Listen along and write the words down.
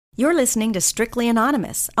You're listening to Strictly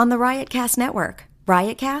Anonymous on the Riotcast Network,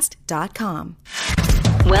 riotcast.com.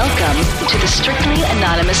 Welcome to the Strictly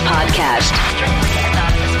Anonymous podcast. Strictly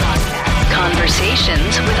Anonymous podcast.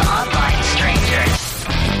 Conversations with online strangers.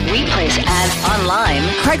 We place ads online.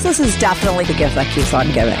 Craigslist is definitely the gift that keeps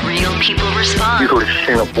on giving. Real people respond. You go to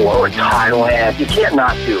Singapore or Thailand. You can't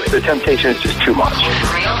not do it. The temptation is just too much.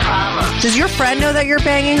 Real problems. Does your friend know that you're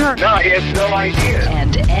banging her? No, he has no idea.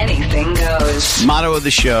 And anything goes. Motto of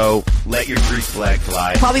the show, let your Greek flag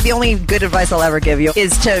fly. Probably the only good advice I'll ever give you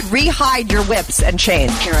is to re-hide your whips and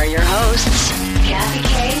chains. Here are your hosts, Kathy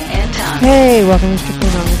Kay and Tom. Hey, welcome to Strictly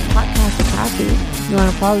Anonymous Podcast with Kathy. If you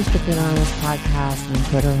want to follow Strictly Anonymous Podcast on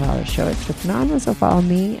Twitter, follow the show at Strictly Anonymous, or follow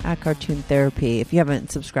me at Cartoon Therapy. If you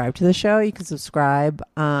haven't subscribed to the show, you can subscribe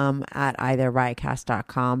at either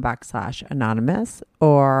riotcast.com/anonymous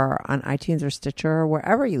or on iTunes or Stitcher or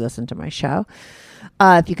wherever you listen to my show.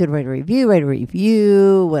 If you could write a review.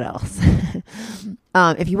 What else?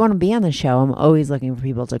 If you want to be on the show, I'm always looking for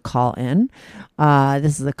people to call in.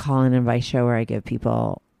 This is a call-in advice show where I give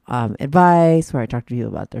people advice, where I talk to people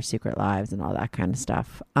about their secret lives and all that kind of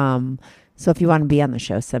stuff. So if you want to be on the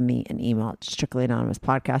show, send me an email at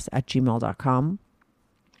strictlyanonymouspodcast@gmail.com.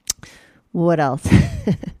 What else?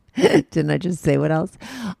 Didn't I just say what else?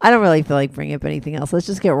 I don't really feel like bringing up anything else. Let's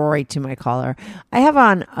just get right to my caller. I have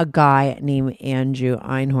on a guy named Andrew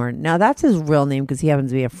Einhorn. Now, that's his real name because he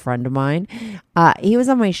happens to be a friend of mine. He was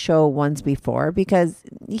on my show once before because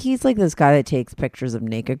he's like this guy that takes pictures of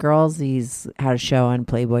naked girls. He's had a show on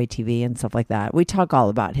Playboy TV and stuff like that. We talk all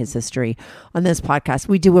about his history on this podcast.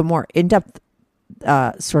 We do a more in-depth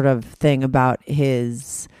sort of thing about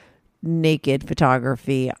his naked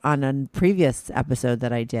photography on a previous episode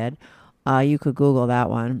that I did. You could Google that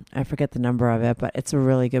one. I forget the number of it, but it's a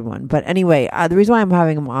really good one. But anyway, the reason why I'm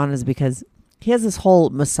having him on is because he has this whole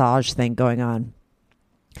massage thing going on.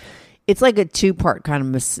 It's like a two-part kind of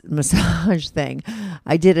massage thing.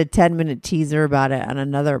 I did a 10-minute teaser about it on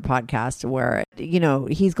another podcast where, you know,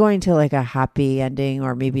 he's going to like a happy ending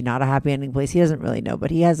or maybe not a happy ending place. He doesn't really know, but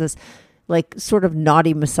he has this like sort of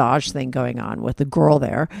naughty massage thing going on with the girl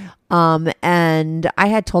there. And I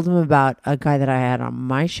had told him about a guy that I had on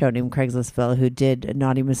my show named Craigslist Phil who did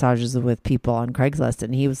naughty massages with people on Craigslist.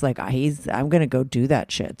 And he was like, I'm going to go do that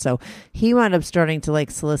shit. So he wound up starting to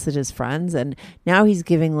like solicit his friends. And now he's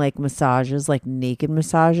giving like massages, like naked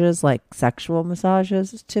massages, like sexual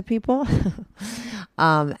massages to people.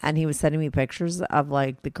 And he was sending me pictures of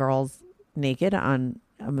like the girls naked on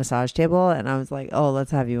a massage table, and I was like, oh,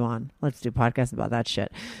 let's have you on. Let's do a podcast about that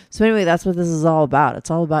shit. So anyway, that's what this is all about.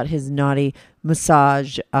 It's all about his naughty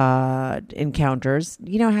massage encounters.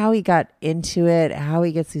 You know, how he got into it, how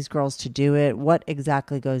he gets these girls to do it, what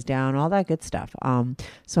exactly goes down, all that good stuff.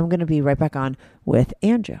 So I'm going to be right back on with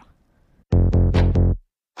Andrew.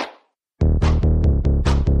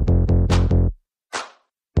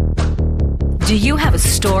 Do you have a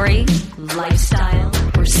story, lifestyle,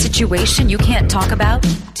 or situation you can't talk about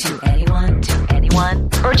to anyone?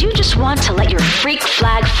 Or do you just want to let your freak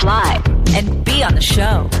flag fly and be on the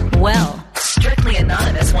show? Well, Strictly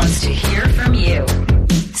Anonymous wants to hear from you.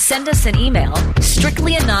 Send us an email,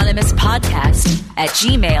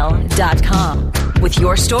 strictlyanonymouspodcast@gmail.com with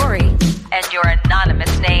your story and your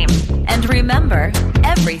anonymous name. And remember,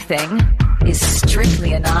 everything is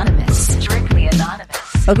strictly anonymous. Strictly anonymous.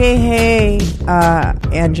 Okay, hey,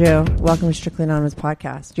 Andrew, welcome to Strictly Anonymous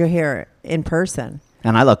Podcast. You're here in person.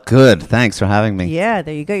 And I look good. Thanks for having me. Yeah,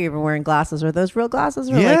 there you go. You've been wearing glasses. Are those real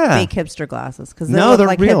glasses or Yeah. like fake hipster glasses? Because No, they're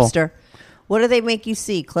like real. hipster. What do they make you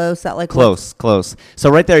see? Close? That like Close.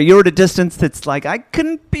 So right there, you're at a distance that's like, I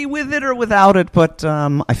couldn't be with it or without it, but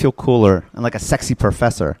I feel cooler. I'm like a sexy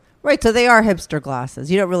professor. Right, so they are hipster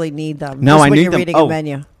glasses. You don't really need them. No, just I when need you're them. reading Oh. a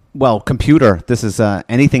menu. Well, computer, this is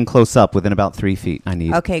anything close up within about 3 feet I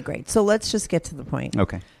need. Okay, great. So let's just get to the point.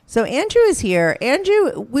 Okay. So Andrew is here.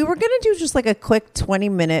 Andrew, we were going to do just like a quick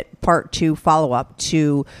 20-minute part 2 follow-up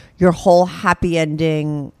to your whole happy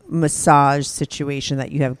ending massage situation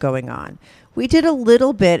that you have going on. We did a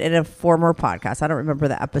little bit in a former podcast. I don't remember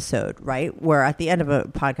the episode, right? Where at the end of a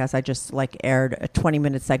podcast, I just like aired a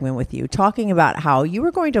 20-minute segment with you talking about how you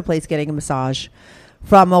were going to a place getting a massage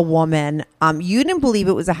from a woman. You didn't believe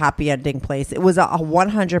it was a happy ending place. It was a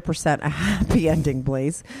 100% a happy ending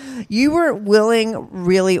place. You were willing,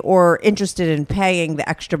 really, or interested in paying the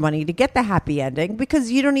extra money to get the happy ending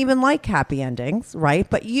because you don't even like happy endings, right?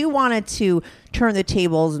 But you wanted to turn the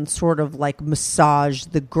tables and sort of like massage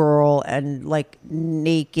the girl and like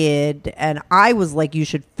naked. And I was like, you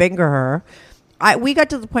should finger her. We got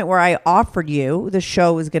to the point where I offered you, the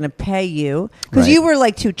show was going to pay you because Right. you were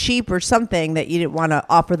like too cheap or something that you didn't want to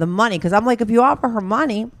offer the money. Because I'm like, if you offer her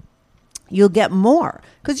money, you'll get more.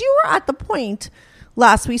 Because you were at the point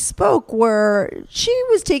last we spoke where she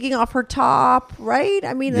was taking off her top, right?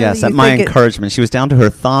 I mean, Yes, you at my think encouragement. She was down to her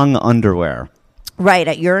thong underwear. Right,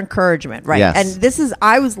 at your encouragement, right? Yes. And this is,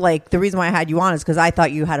 I was like, the reason why I had you on is because I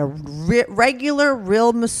thought you had a regular,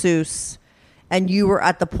 real masseuse, and you were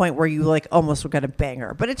at the point where you like almost were going to bang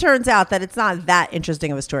her. But it turns out that it's not that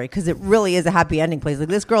interesting of a story because it really is a happy ending place. Like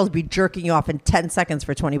this girl's be jerking you off in 10 seconds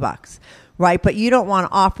for $20, right? But you don't want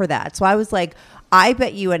to offer that. So I was like, I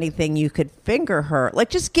bet you anything you could finger her. Like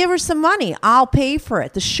just give her some money. I'll pay for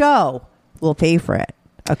it. The show will pay for it.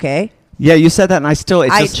 Okay? Yeah, you said that, and I still...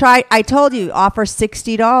 I told you, offer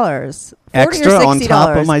 $60. Extra $40 or on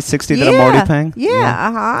top of my $60 that I'm already paying?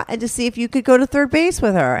 Yeah. And to see if you could go to third base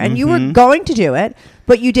with her. And you were going to do it,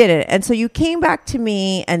 but you didn't. And so you came back to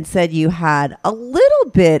me and said you had a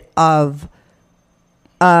little bit of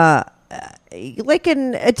like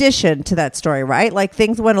an addition to that story, right? Like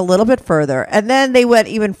things went a little bit further. And then they went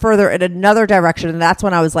even further in another direction. And that's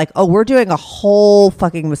when I was like, oh, we're doing a whole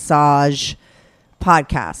fucking massage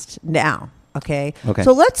podcast now. Okay.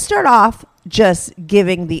 So let's start off just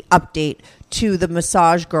giving the update to the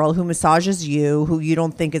massage girl who massages you, who you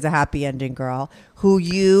don't think is a happy ending girl, who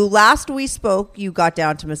you, last we spoke, you got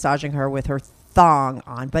down to massaging her with her thong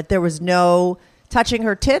on, but there was no touching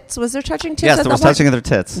her tits. Was there touching tits? Yes, there was touching of their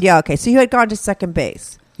tits. Yeah. Okay. So you had gone to second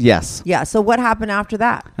base. Yes. Yeah. So what happened after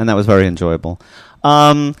that? And that was very enjoyable.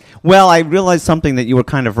 Well, I realized something that you were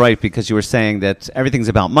kind of right because you were saying that everything's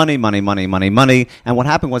about money, money, money, money, money. And what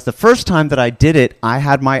happened was the first time that I did it, I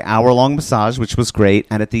had my hour-long massage, which was great.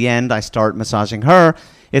 And at the end, I start massaging her.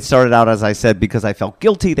 It started out, as I said, because I felt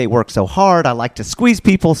guilty. They work so hard. I like to squeeze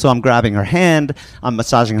people, so I'm grabbing her hand. I'm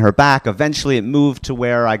massaging her back. Eventually, it moved to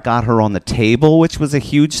where I got her on the table, which was a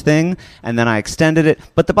huge thing. And then I extended it.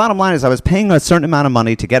 But the bottom line is I was paying a certain amount of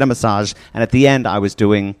money to get a massage. And at the end, I was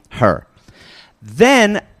doing her.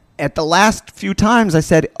 Then, at the last few times, I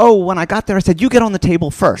said, when I got there, I said, you get on the table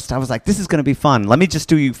first. I was like, this is going to be fun. Let me just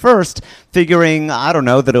do you first, figuring, I don't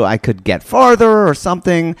know, that I could get farther or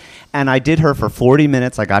something. And I did her for 40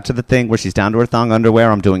 minutes. I got to the thing where she's down to her thong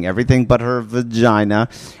underwear. I'm doing everything but her vagina.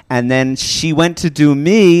 And then she went to do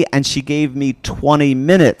me, and she gave me 20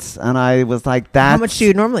 minutes. And I was like, that's... How much do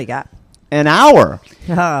you normally get? An hour.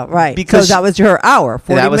 Right. Because so that was your hour.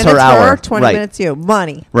 40 that was minutes her hour. Her, 20 right. minutes you.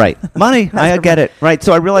 Money. Right. Money. I get it. Right.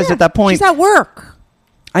 So I realized at that point... She's at work.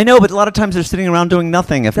 I know, but a lot of times they're sitting around doing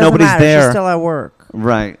nothing if Doesn't nobody's matter. there. She's still at work.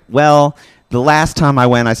 Right. Well, the last time I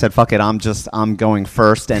went, I said, fuck it, I'm going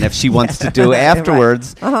first. And if she wants to do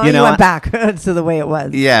afterwards, right. you know. You went back to the way it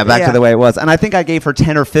was. Yeah, back to the way it was. And I think I gave her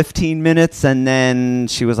 10 or 15 minutes. And then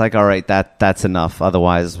she was like, all right, that's enough.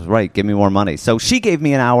 Otherwise, right, give me more money. So she gave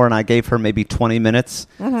me an hour and I gave her maybe 20 minutes.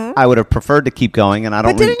 Mm-hmm. I would have preferred to keep going. And I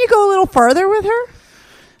don't. But didn't you go a little farther with her?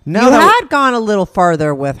 No. You had gone a little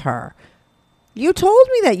farther with her. You told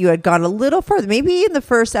me that you had gone a little further. Maybe in the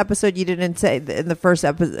first episode you didn't say, in the first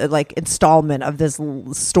episode, like installment of this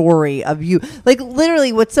story of you. Like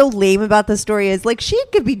literally what's so lame about the story is like she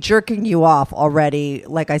could be jerking you off already,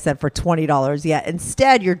 like I said, for $20 yet.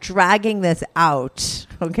 Instead, you're dragging this out.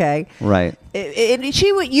 Okay. Right.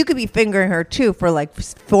 You could be fingering her too for like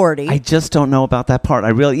 40. I just don't know about that part.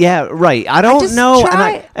 Right. I don't know.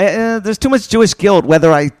 And there's too much Jewish guilt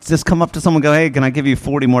whether I just come up to someone and go, hey, can I give you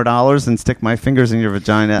 $40 more and stick my fingers in your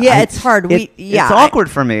vagina? Yeah, it's hard. It's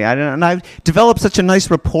awkward for me. And I've developed such a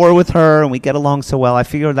nice rapport with her and we get along so well. I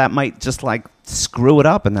figure that might just like screw it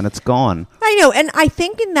up and then it's gone. I know. And I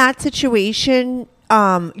think in that situation,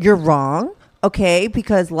 you're wrong. Okay,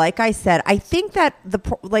 because like I said, I think that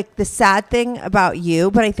the sad thing about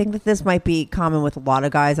you, but I think that this might be common with a lot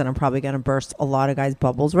of guys, and I'm probably going to burst a lot of guys'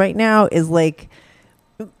 bubbles right now, is like,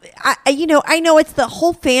 I know it's the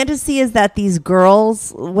whole fantasy is that these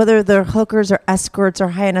girls, whether they're hookers or escorts or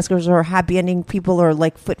high-end escorts or happy ending people or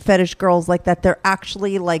like foot fetish girls like that, they're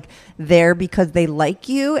actually like there because they like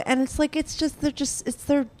you, and it's like it's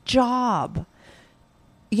their job.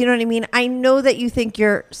 You know what I mean? I know that you think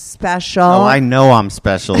you're special. Oh, I know I'm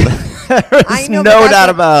special. There's no doubt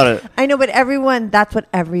about it. I know, but that's what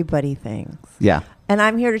everybody thinks. Yeah. And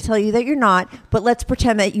I'm here to tell you that you're not, but let's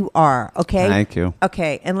pretend that you are, okay? Thank you.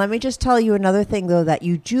 Okay, and let me just tell you another thing, though, that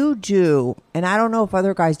you do, and I don't know if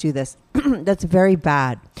other guys do this, that's very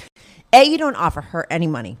bad. A, you don't offer her any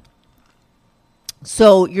money.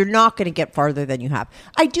 So you're not going to get farther than you have.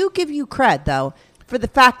 I do give you cred, though, for the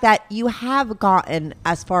fact that you have gotten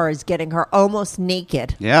as far as getting her almost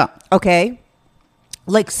naked. Yeah. Okay?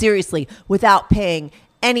 Like, seriously, without paying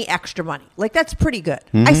any extra money. Like, that's pretty good.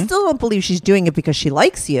 Mm-hmm. I still don't believe she's doing it because she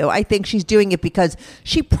likes you. I think she's doing it because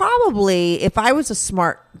she probably, if I was a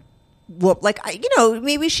smart whoop. Like,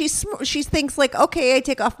 maybe she thinks like, okay, I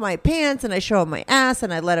take off my pants and I show him my ass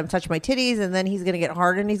and I let him touch my titties, and then he's going to get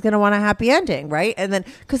hard and he's going to want a happy ending, right? And then,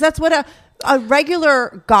 because that's what a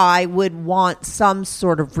regular guy would want, some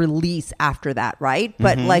sort of release after that, right?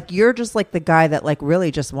 But like, you're just like the guy that like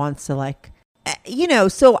really just wants to like,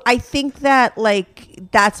 so I think that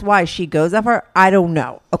like that's why she goes after. I don't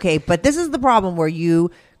know. Okay, but this is the problem where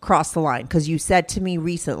you cross the line, because you said to me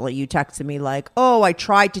recently, you texted me like, oh, I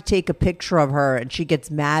tried to take a picture of her and she gets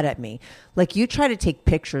mad at me. Like, you try to take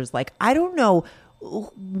pictures. Like, I don't know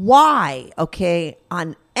why, okay,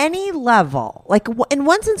 on any level. Like, in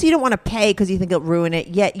one sense, you don't want to pay because you think it'll ruin it,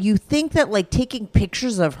 yet you think that like taking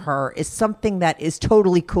pictures of her is something that is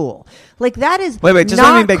totally cool. Like, that is wait, just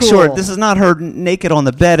not let me make cool. sure this is not her naked on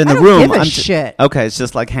the bed in the I don't room. give a shit. Okay, it's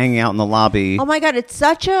just like hanging out in the lobby. Oh my God, it's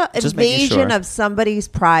such a Just making invasion sure. of somebody's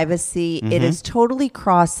privacy. It is totally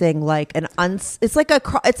crossing like it's like a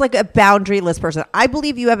boundaryless person. I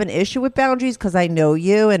believe you have an issue with boundaries because I know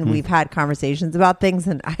you and we've had conversations about things,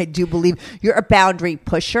 and I do believe you're a boundary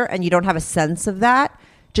pusher and you don't have a sense of that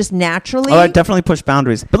just naturally. Oh, I definitely push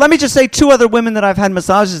boundaries. But let me just say, 2 other women that I've had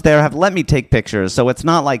massages there have let me take pictures. So it's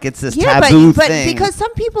not like it's this taboo but thing. because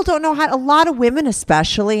some people don't know how, a lot of women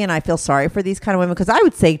especially, and I feel sorry for these kind of women, because I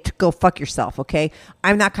would say to go fuck yourself, okay?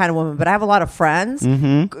 I'm that kind of woman, but I have a lot of friends,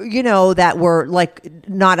 that were like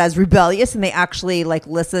not as rebellious, and they actually like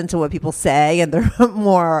listen to what people say, and they're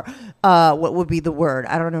more what would be the word?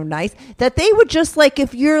 I don't know, nice. That they would just like,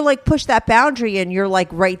 if you're like push that boundary and you're like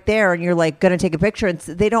right there and you're like going to take a picture, and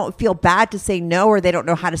they don't feel bad to say no, or they don't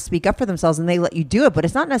know how to speak up for themselves, and they let you do it. But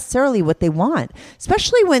it's not necessarily what they want,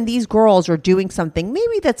 especially when these girls are doing something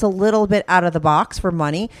maybe that's a little bit out of the box for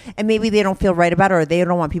money, and maybe they don't feel right about it, or they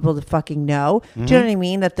don't want people to fucking know. Do you know what I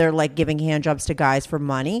mean? That they're like giving hand jobs to guys for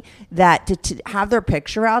money, that to have their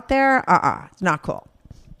picture out there, it's not cool.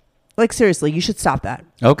 Like, seriously, you should stop that.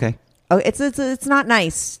 Okay. Oh, it's not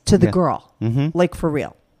nice to the Yeah. girl, like for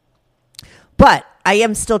real. But I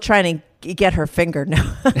am still trying to get her finger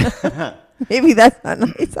now. Maybe that's not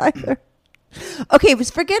nice either. Okay, but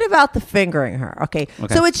forget about the fingering her. Okay,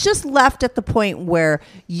 so it's just left at the point where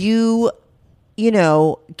you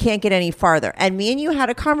can't get any farther. And me and you had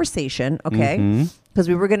a conversation, okay? Because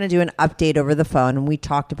we were going to do an update over the phone, and we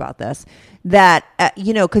talked about this. That,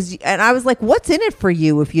 and I was like, what's in it for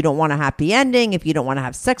you if you don't want a happy ending, if you don't want to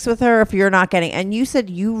have sex with her, if you're not getting, and you said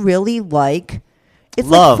you really like, it's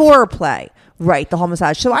Love. like foreplay, right? The whole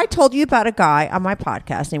massage. So I told you about a guy on my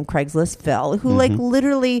podcast named Craigslist Phil, who like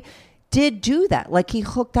literally did do that. Like, he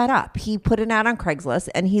hooked that up. He put an ad on Craigslist,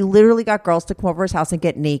 and he literally got girls to come over his house and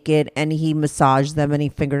get naked, and he massaged them and he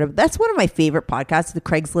fingered them. That's one of my favorite podcasts, the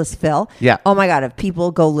Craigslist Phil. Yeah. Oh my God, if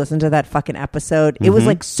people go listen to that fucking episode, it was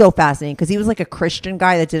like so fascinating, because he was like a Christian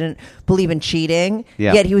guy that didn't believe in cheating.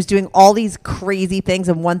 Yeah. Yet he was doing all these crazy things,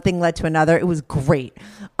 and one thing led to another. It was great.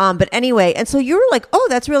 But anyway, and so you were like, oh,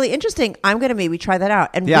 that's really interesting. I'm going to maybe try that out.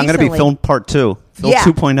 And Yeah, I'm going to be film part 2. Phil Yeah.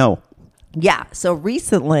 2.0. Yeah. So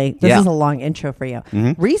recently, this Yeah. is a long intro for you.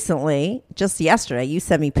 Recently, just yesterday, you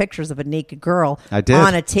sent me pictures of a naked girl I did.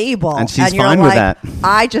 on a table. And she's you're fine with like,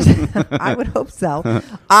 that. I would hope so.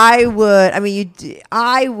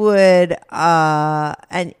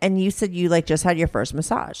 And you said you like just had your first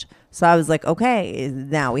massage. So I was like, okay,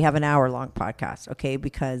 now we have an hour-long podcast. Okay.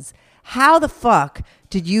 Because how the fuck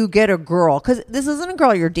did you get a girl? Because this isn't a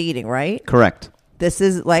girl you're dating, right? Correct. This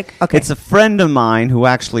is like, okay. It's a friend of mine who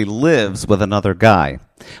actually lives with another guy.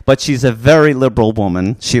 But she's a very liberal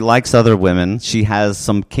woman. She likes other women. She has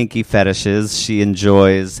some kinky fetishes. She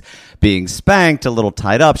enjoys being spanked, a little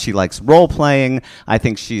tied up. She likes role playing. I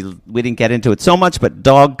think we didn't get into it so much, but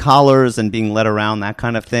dog collars and being led around, that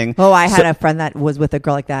kind of thing. Oh, I had a friend that was with a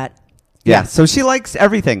girl like that. Yeah, so she likes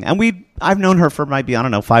everything. And I've known her for maybe,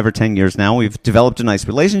 5 or 10 years now. We've developed a nice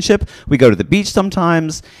relationship. We go to the beach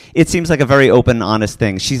sometimes. It seems like a very open, honest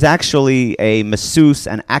thing. She's actually a masseuse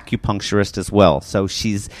and acupuncturist as well. So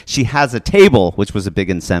she has a table, which was a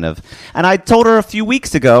big incentive. And I told her a few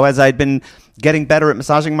weeks ago, as I'd been getting better at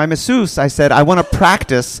massaging my masseuse, I said, I want to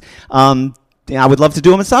practice. I would love to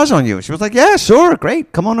do a massage on you. She was like, yeah, sure,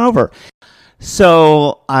 great, come on over.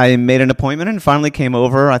 So I made an appointment and finally came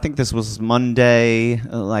over. I think this was Monday,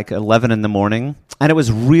 like 11 in the morning. And it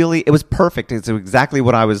was perfect. It's exactly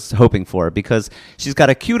what I was hoping for, because she's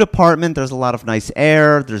got a cute apartment. There's a lot of nice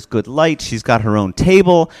air. There's good light. She's got her own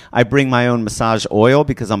table. I bring my own massage oil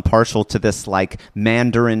because I'm partial to this like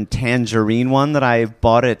Mandarin tangerine one that I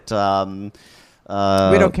bought at...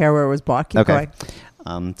 we don't care where it was bought. Keep going.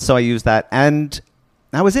 So I use that. And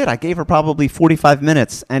That was it. I gave her probably 45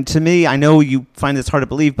 minutes. And to me, I know you find this hard to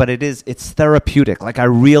believe, but it's therapeutic. Like, I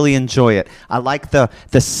really enjoy it. I like the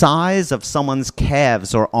size of someone's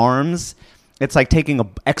calves or arms. It's like taking an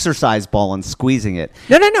exercise ball and squeezing it.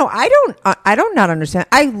 No. I don't not understand.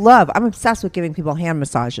 I'm obsessed with giving people hand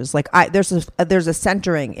massages. Like, there's a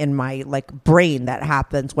centering in my like brain that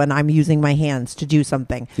happens when I'm using my hands to do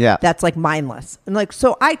something. Yeah. That's like mindless. And like,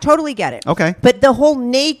 so I totally get it. Okay. But the whole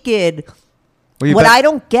naked, Well, what I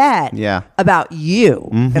don't get Yeah. about you,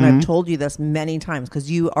 and I've told you this many times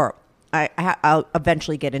because you are, I'll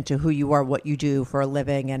eventually get into who you are, what you do for a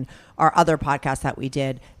living, and our other podcast that we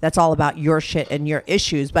did. That's all about your shit and your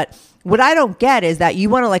issues. But what I don't get is that you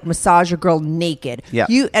want to like massage a girl naked. Yeah.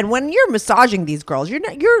 And when you're massaging these girls,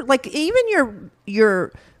 you're like, even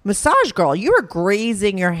your massage girl, you are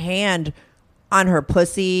grazing your hand on her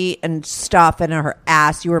pussy and stuff and on her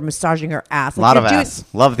ass. You were massaging her ass. A lot of ass.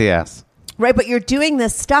 Love the ass. Right, but you're doing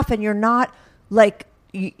this stuff and you're not like,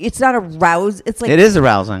 it's not aroused. It's like, It is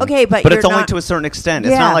arousing. Okay, but it's you're only not- to a certain extent.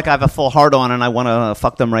 It's Yeah. not like I have a full hard on and I want to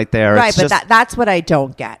fuck them right there. right, It's but just, that's what I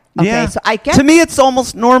don't get. Okay, yeah. so I get To me, it's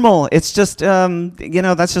almost normal. It's just,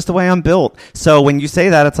 that's just the way I'm built. So when you say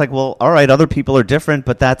that, it's like, well, all right, other people are different,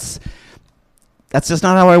 but that's just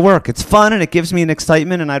not how I work. It's fun and it gives me an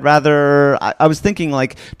excitement, and I'd rather. I was thinking,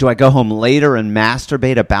 like, do I go home later and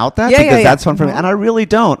masturbate about that? Yeah, because yeah. that's fun for me. Mhm. And I really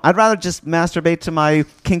don't. I'd rather just masturbate to my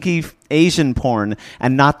kinky Asian porn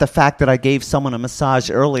and not the fact that I gave someone a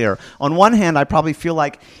massage earlier. On one hand, I probably feel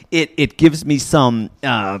like it gives me some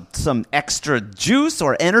extra juice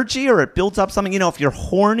or energy, or it builds up something. If you're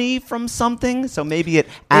horny from something, so maybe it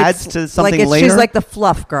adds It's to something like later. She's like the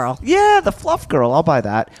fluff girl. Yeah, the fluff girl. I'll buy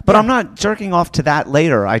that. But Yeah. I'm not jerking off to that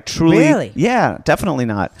later. I truly. Really? Yeah, definitely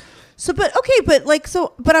not. So,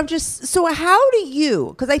 but I'm just, so how do you,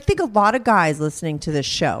 because I think a lot of guys listening to this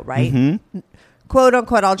show, right? Mm-hmm. Quote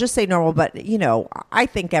unquote, I'll just say normal, but I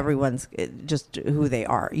think everyone's just who they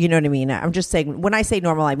are. You know what I mean? I'm just saying, when I say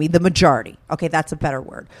normal, I mean the majority. Okay, that's a better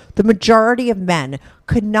word. The majority of men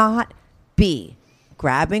could not be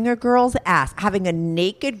grabbing a girl's ass, having a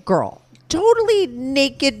naked girl, totally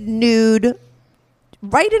naked, nude,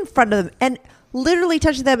 right in front of them, and literally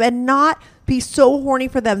touching them, and not be so horny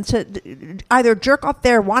for them to either jerk off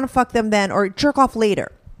there, want to fuck them then, or jerk off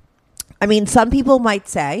later. I mean, some people might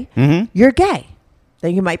say, you're gay.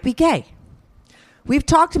 Then you might be gay. We've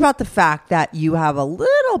talked about the fact that you have a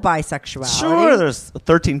little bisexuality. Sure, there's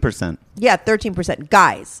 13%. Yeah, 13%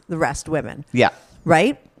 guys, the rest women. Yeah.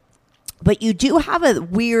 Right? But you do have a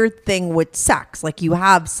weird thing with sex. Like you do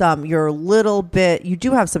have some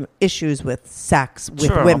issues with sex with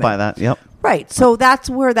Sure, women. I'll buy that. Yep. Right. So that's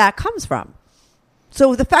where that comes from.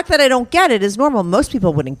 So the fact that I don't get it is normal. Most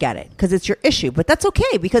people wouldn't get it because it's your issue. But that's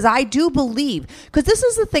okay, because I do believe, because this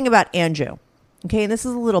is the thing about Andrew. Okay, and this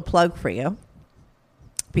is a little plug for you,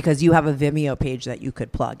 because you have a Vimeo page that you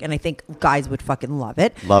could plug, and I think guys would fucking love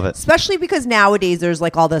it. Love it. Especially because nowadays there's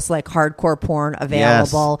like all this like hardcore porn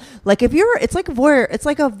available. Yes. Like it's like a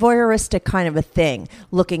voyeuristic kind of a thing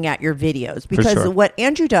looking at your videos, because sure. what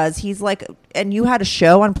Andrew does, he's like, and you had a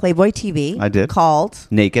show on Playboy TV. I did. Called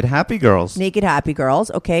Naked Happy Girls. Naked Happy Girls.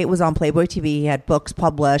 Okay, it was on Playboy TV. He had books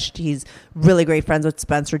published. He's really great friends with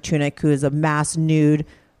Spencer Tunick, who is a mass nude.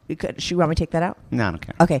 Should you want me to take that out? No, I don't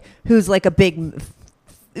care. Okay, who's like a big,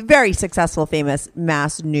 very successful, famous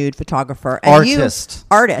mass nude photographer. And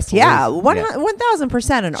artist, yeah,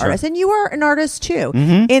 1,000% an artist. And you are an artist too,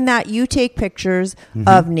 in that you take pictures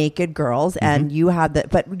of naked girls, and you have that.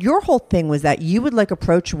 But your whole thing was that you would like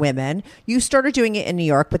approach women. You started doing it in New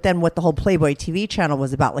York, but then what the whole Playboy TV channel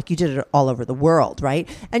was about, like you did it all over the world, right?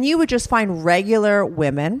 And you would just find regular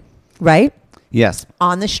women, right? Yes.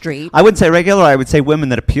 On the street. I wouldn't say regular. I would say women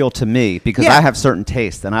that appeal to me, because Yeah. I have certain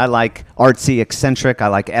tastes, and I like artsy, eccentric. I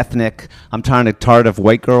like ethnic. I'm tired of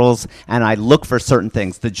white girls, and I look for certain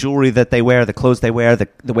things: the jewelry that they wear, the clothes they wear, the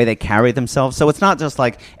way they carry themselves. So it's not just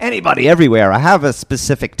like anybody everywhere. I have a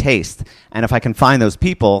specific taste, and if I can find those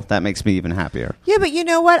people, that makes me even happier. Yeah, but you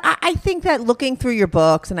know what? I think that looking through your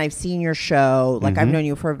books, and I've seen your show, like I've known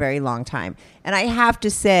you for a very long time, and I have to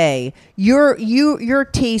say, your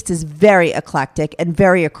taste is very eclectic and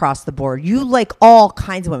very across the board. You like all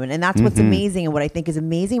kinds of women, and that's what's amazing. And what I think is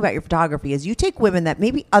amazing about your photography is you take women that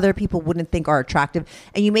maybe other people wouldn't think are attractive,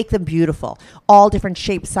 and you make them beautiful. All different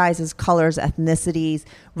shapes, sizes, colors, ethnicities.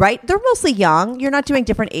 Right? They're mostly young. You're not doing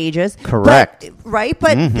different ages. Correct. Right?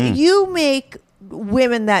 But you make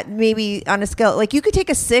women that maybe on a scale, like you could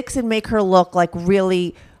take a 6 and make her look like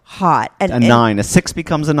really hot. And A 9. A 6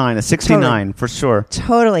 becomes a 9. A 69 for sure.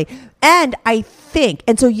 Totally. And I think,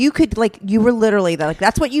 and so you could, like, you were literally, like,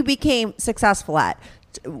 that's what you became successful at.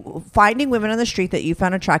 finding women on the street that you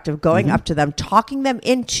found attractive, going up to them, talking them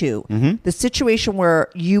into the situation where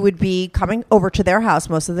you would be coming over to their house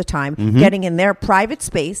most of the time, getting in their private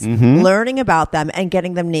space, learning about them, and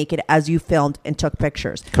getting them naked as you filmed and took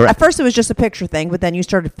pictures. Correct. At first, it was just a picture thing, but then you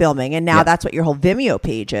started filming, and now that's what your whole Vimeo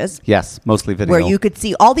page is. Yes, mostly video. Where you could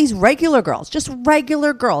see all these regular girls, just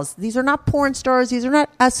regular girls. These are not porn stars. These are not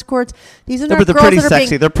escorts. These are not They're girls pretty that are sexy.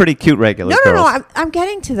 being... They're pretty cute regular No, girls. I'm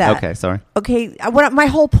getting to that. Okay, sorry. Okay, my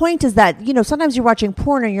whole point is that, sometimes you're watching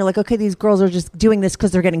porn and you're like, okay, these girls are just doing this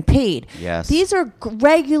because they're getting paid. Yes. These are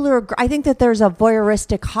regular. I think that there's a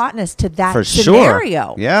voyeuristic hotness to that For scenario.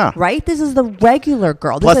 sure. Yeah. Right? This is the regular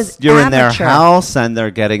girl. Plus, this is you're amateur. in their house and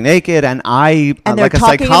they're getting naked, and And they're like a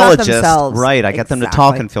talking about psychologist, themselves. right? I get them to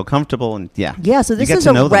talk Exactly. and feel comfortable, and Yeah, so you this get is to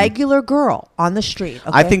a know them. regular girl on the street. Okay?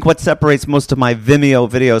 I think what separates most of my Vimeo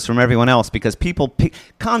videos from everyone else, because people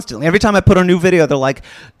constantly, every time I put a new video, they're like,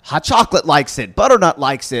 "Hot chocolate likes it, butternut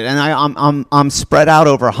likes it," and I'm spread out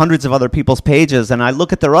over hundreds of other people's pages, and I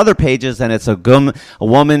look at their other pages, and it's a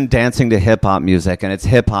woman dancing to hip hop music, and it's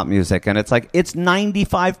hip hop music, and it's like it's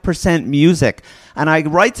 95% music, and I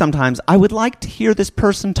write sometimes, I would like to hear this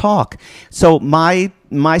person talk, so my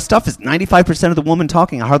stuff is 95% of the woman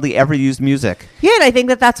talking. I hardly ever use music. Yeah, and I think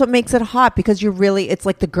that that's what makes it hot, because it's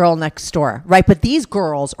like the girl next door, right? But these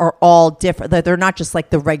girls are all different. They're not just like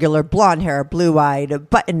the regular blonde hair, blue-eyed,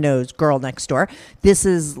 button-nosed girl next door. This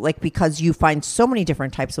is like because you find so many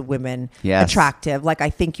different types of women attractive. Like, I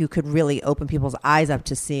think you could really open people's eyes up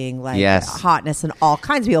to seeing like hotness in all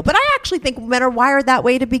kinds of people. But I actually think men are wired that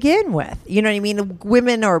way to begin with. You know what I mean?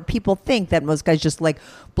 Women or people think that most guys just like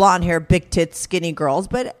blonde hair, big tits, skinny girls.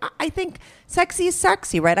 But I think sexy is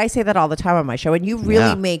sexy, right? I say that all the time on my show, and you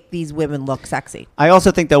really make these women look sexy. I also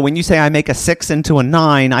think, though, when you say I make a 6 into a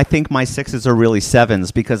 9, I think my 6s are really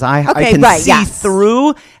 7s, because I can see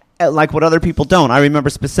through like what other people don't. I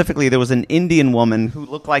remember specifically there was an Indian woman who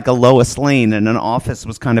looked like a Lois Lane, and an office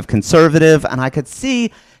was kind of conservative, and I could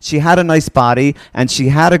see she had a nice body and she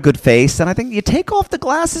had a good face, and I think you take off the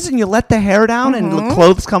glasses and you let the hair down and the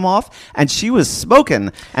clothes come off, and she was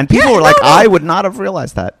smoking, and people were like, I would not have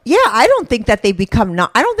realized that. Yeah, I don't think that they become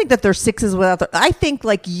I don't think that they're 6s without I think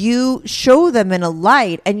like you show them in a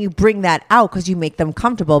light and you bring that out because you make them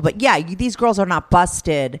comfortable. But these girls are not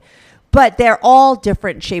busted. But they're all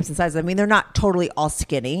different shapes and sizes. I mean, they're not totally all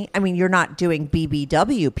skinny. I mean, you're not doing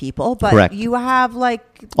BBW people, but Correct. You have like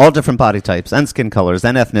all different body types and skin colors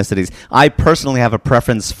and ethnicities. I personally have a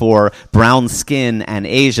preference for brown skin and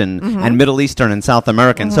Asian and Middle Eastern and South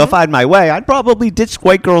American. So if I had my way, I'd probably ditch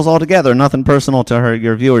white girls altogether. Nothing personal to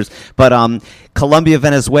your viewers. But Colombia,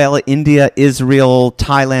 Venezuela, India, Israel,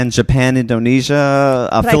 Thailand, Japan, Indonesia,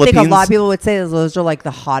 but Philippines. I think a lot of people would say those are like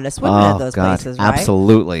the hottest women in those places, right?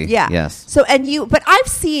 Absolutely. Yeah. Yes. So, but I've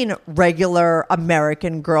seen regular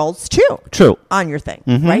American girls too. True. On your thing,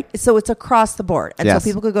 right? So it's across the board. And Yes. so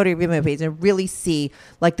people could go to your Vimeo page and really see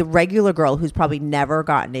like the regular girl who's probably never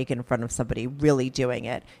gotten naked in front of somebody really doing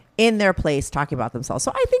it in their place, talking about themselves.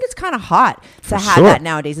 So I think it's kind of hot to have that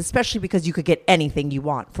nowadays, especially because you could get anything you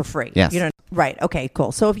want for free. Yes. Right. Okay,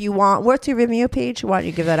 cool. So if you want, what's your Vimeo page? Why don't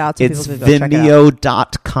you give that out so It's people can go check it out?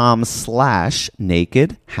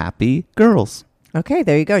 Vimeo.com/nakedhappygirls. Okay,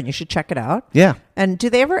 there you go. And you should check it out. Yeah. And do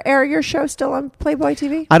they ever air your show still on Playboy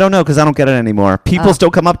TV? I don't know, because I don't get it anymore. People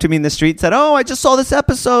still come up to me in the street and said, "Oh, I just saw this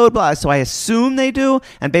episode," blah. So I assume they do.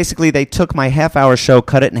 And basically, they took my half-hour show,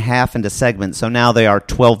 cut it in half into segments. So now they are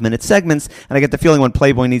 12-minute segments. And I get the feeling when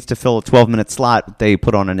Playboy needs to fill a 12-minute slot, they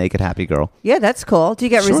put on a naked happy girl. Yeah, that's cool. Do you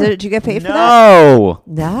get do you get paid for that? No.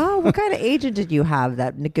 No. What kind of agent did you have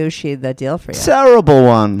that negotiated that deal for you? Terrible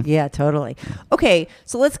one. Yeah, totally. Okay,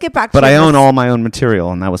 so let's get back to But I own all my own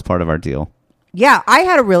material, and that was part of our deal. Yeah, I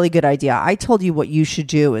had a really good idea. I told you what you should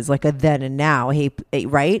do is like a then and now,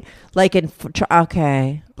 right? Like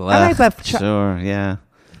okay. All right, but sure, yeah.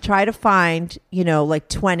 Try to find, like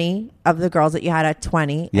 20 of the girls that you had at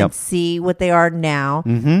 20 and see what they are now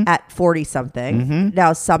at 40 something.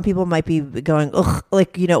 Now, some people might be going, ugh,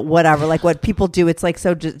 like, whatever, like what people do. It's like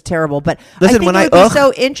so terrible. But listen, I think it would be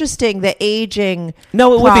so interesting, the aging.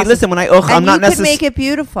 No, it would be. Listen, when I I'm not necessarily make it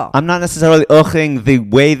beautiful. I'm not necessarily ughing the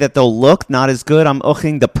way that they'll look, not as good. I'm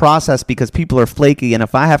ughing the process because people are flaky. And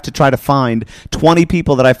if I have to try to find 20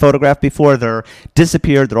 people that I photographed before, they're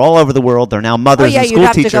disappeared. They're all over the world. They're now mothers and school you'd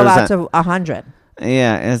have teachers. To go out to 100.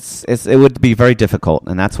 Yeah, it would be very difficult,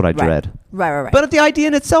 and that's what I dread. Right. But the idea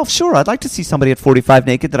in itself, sure, I'd like to see somebody at 45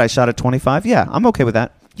 naked that I shot at 25. Yeah, I'm okay with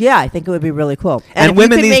that. Yeah, I think it would be really cool. And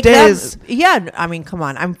women these days... I mean, come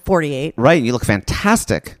on, I'm 48. Right, you look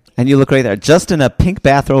fantastic. And you look right there, just in a pink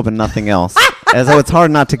bathrobe and nothing else. As though it's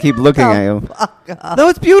hard not to keep looking at you. Oh, No,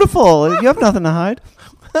 it's beautiful. You have nothing to hide.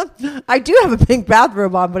 I do have a pink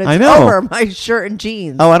bathrobe on, but I it's know. over my shirt and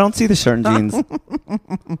jeans. Oh, I don't see the shirt and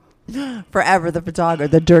jeans. Forever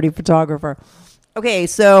the dirty photographer. Okay,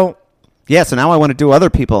 so Yeah, so now I want to do other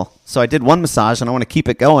people. So I did one massage and I want to keep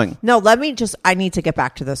it going. no, I need to get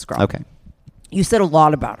back to this girl. Okay. You said a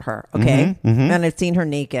lot about her, okay? Mm-hmm, And I've seen her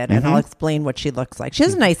naked, and I'll explain what she looks like. She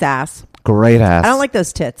has a nice ass. Great ass. I don't like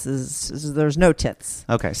those tits. There's no tits.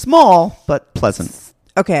 Okay, small but pleasant.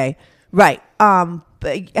 Okay, right.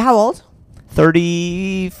 But how old?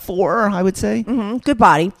 34, I would say. Good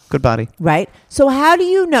body, Good body. right? So how do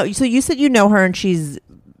you know? So you said you know her, and she's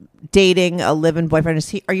dating a live-in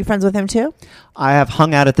boyfriend. Are you friends with him too? I have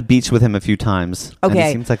hung out at the beach with him a few times. And Okay.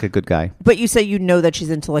 he seems like a good guy. But you say you know that she's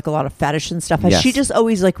into like a lot of fetish and stuff. Has Yes. she just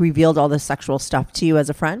always like revealed all this sexual stuff to you as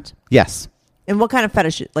a friend? Yes. And what kind of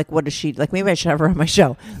fetish? Like, what is she like? Maybe I should have her on my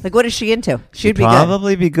show. Like, what is she into? She'd be good.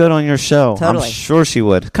 Probably be good on your show. Totally. I'm sure she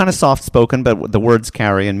would. Kind of soft spoken, but the words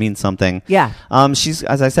carry and mean something. Yeah. She's,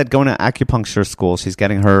 as I said, going to acupuncture school. She's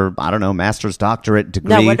getting her, I don't know, master's doctorate degree.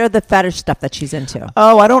 Now, what are the fetish stuff that she's into?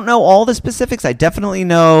 Oh, I don't know all the specifics. I definitely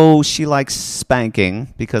know she likes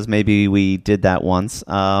spanking because maybe we did that once.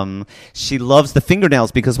 She loves the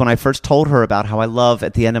fingernails because when I first told her about how I love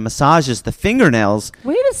at the end of massages the fingernails.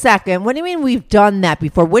 Wait a second. What do you mean we've done that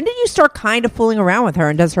before? When did you start kind of fooling around with her?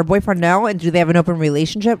 And does her boyfriend know? And do they have an open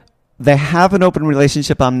relationship? They have an open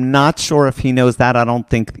relationship. I'm not sure if he knows that. I don't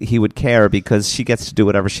think he would care because she gets to do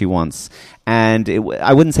whatever she wants. And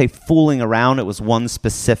I wouldn't say fooling around. It was one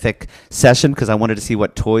specific session because I wanted to see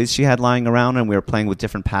what toys she had lying around, and we were playing with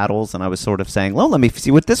different paddles. And I was sort of saying, well, let me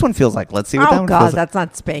see what this one feels like. Let's see what that Oh, one God, feels like. that's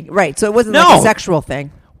not spanking. Right. So it wasn't No. like a sexual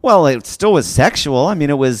thing. Well, it still was sexual. I mean,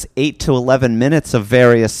 it was 8 to 11 minutes of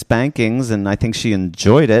various spankings, and I think she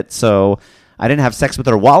enjoyed it. So I didn't have sex with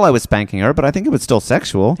her while I was spanking her, but I think it was still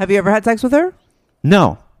sexual. Have you ever had sex with her?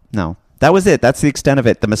 No. That was it. That's the extent of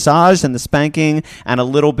it. The massage and the spanking and a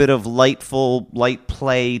little bit of light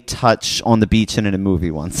play touch on the beach and in a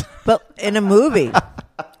movie once. But in a movie.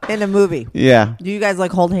 In a movie. Yeah. Do you guys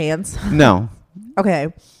like hold hands? No.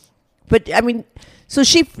 Okay. But I mean, so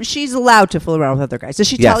she's allowed to fool around with other guys. Does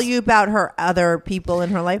she Yes. tell you about her other people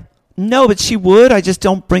in her life? No, but she would. I just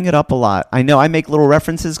don't bring it up a lot. I know I make little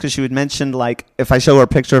references because she would mention, like, if I show her a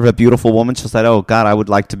picture of a beautiful woman, she'll say, oh, God, I would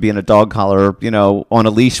like to be in a dog collar, on a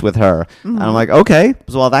leash with her. And I'm like, okay,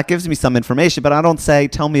 well, that gives me some information. But I don't say,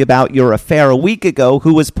 tell me about your affair a week ago.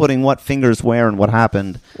 Who was putting what fingers where and what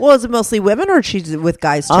happened? Well, is it mostly women or she's with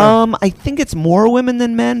guys too? I think it's more women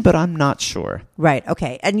than men, but I'm not sure. Right.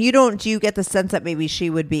 Okay. And do you get the sense that maybe she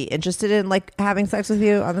would be interested in like having sex with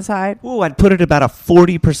you on the side? Ooh, I'd put it about a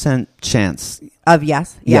 40% chance. Of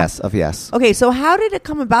yes. Yeah. Yes, of yes. Okay, so how did it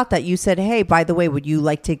come about that you said, "Hey, by the way, would you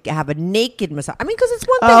like to have a naked massage?" I mean, because it's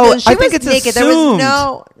one thing. Oh, She I think was it's naked. There was assumed.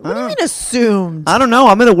 no. What do you mean assumed? I don't know.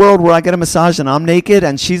 I'm in a world where I get a massage and I'm naked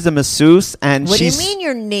and she's a masseuse and What do she's... you mean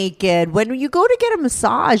you're naked? When you go to get a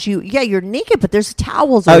massage, you're naked, but there's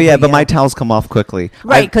towels. Oh, over yeah, but you. my towels come off quickly.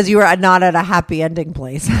 Right, because you were not at a happy ending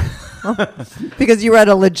place. Because you were at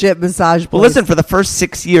a legit massage place. Well, listen, for the first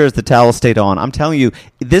 6 years, the towel stayed on. I'm telling you,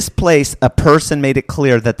 this place, a person made it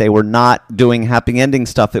clear that they were not doing happy ending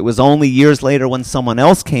stuff. It was only years later when someone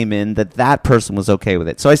else came in that person was okay with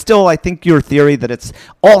it. So I think your theory that it's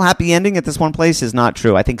all happy ending at this one place is not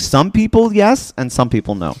true. I think some people, yes, and some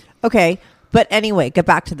people, no. Okay, but anyway, get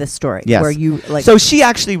back to this story. Yes. Where you like. So she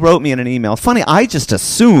actually wrote me in an email. Funny, I just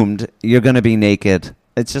assumed you're going to be naked.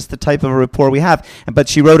 It's just the type of a rapport we have. But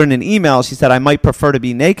she wrote in an email, she said, I might prefer to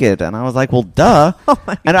be naked. And I was like, well, duh.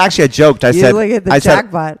 And actually, I joked. I said, look at the I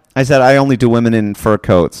jackpot. said, I only do women in fur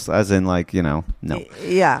coats, as in like, no.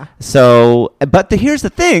 Yeah. So, but here's the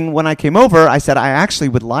thing. When I came over, I said, I actually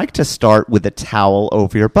would like to start with a towel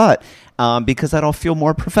over your butt. Because that'll feel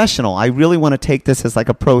more professional. I really want to take this as like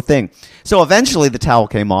a pro thing. So eventually the towel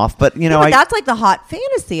came off, but But that's like the hot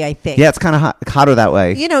fantasy, I think. yeah, it's kind of hotter that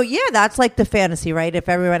way. That's like the fantasy, right? If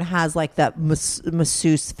everyone has like that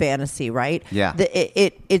masseuse fantasy, right? Yeah.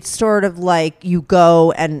 It's sort of like you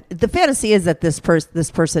go and the fantasy is that this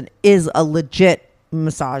person is a legit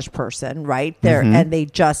massage person, right? There Mm-hmm. and they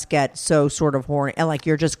just get so sort of horny and like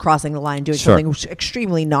you're just crossing the line and doing Sure. something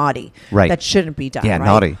extremely naughty, Right. That shouldn't be done. Yeah, right?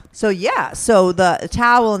 naughty. So the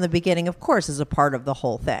towel in the beginning, of course, is a part of the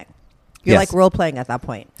whole thing. You're Yes. like role playing at that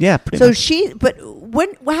point. Yeah, pretty So much. but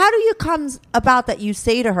how do you come about that you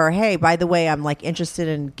say to her, hey, by the way, I'm like interested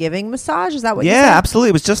in giving massage? Is that what you Yeah, said? absolutely.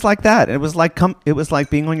 It was just like that. It was like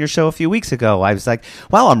being on your show a few weeks ago. I was like,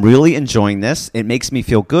 "Wow, I'm really enjoying this. It makes me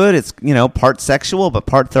feel good. It's part sexual but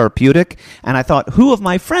part therapeutic." And I thought, who of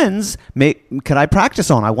my friends could I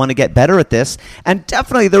practice on? I want to get better at this. And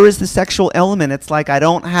definitely, there is the sexual element. It's like I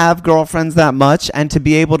don't have girlfriends that much, and to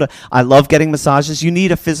be able to, I love getting massages. You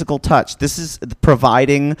need a physical touch. This is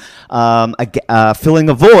providing filling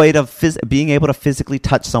a void of being able to physically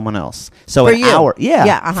touch someone else. So For an you. hour,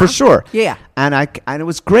 Yeah, for sure. Yeah. And it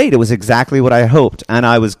was great. It was exactly what I hoped, and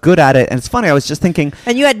I was good at it. And it's funny. I was just thinking,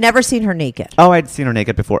 And you had never seen her naked. oh, I'd seen her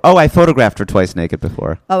naked before. Oh, I photographed her twice naked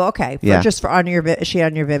before. Oh, okay. Yeah. Is she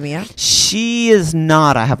on your Vimeo? She is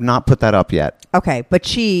not. I have not put that up yet. Okay, but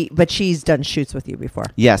she's done shoots with you before.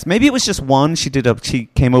 Yes, maybe it was just one. She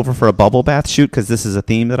came over for a bubble bath shoot because this is a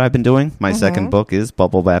theme that I've been doing. My second book is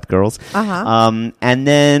Bubble Bath Girls. And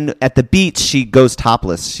then at the beach, she goes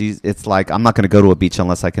topless. It's like, I'm not going to go to a beach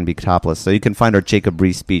unless I can be topless. So you can find her at Jacob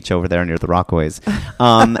Reese Beach over there near the Rockaways.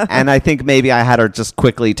 And I think maybe I had her just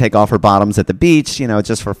quickly take off her bottoms at the beach,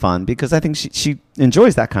 just for fun, because I think she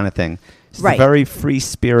enjoys that kind of thing. She's Right. a very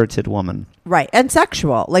free-spirited woman. Right. And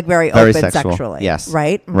sexual, like very Very open sexual. sexually. Yes.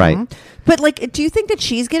 Right? Right. But like, do you think that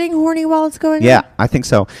she's getting horny while it's going Yeah, on? I think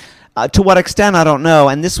so. To what extent, I don't know.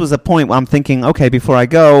 And this was a point where I'm thinking, okay, before I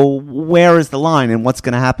go, where is the line and what's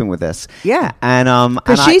going to happen with this? Yeah. And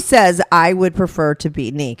Because she says, I would prefer to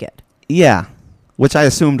be naked. yeah, which I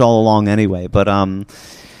assumed all along anyway. But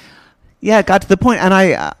yeah, it got to the point, and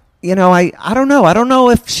I don't know. I don't know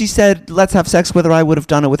if she said let's have sex, whether I would have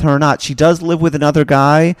done it with her or not. She does live with another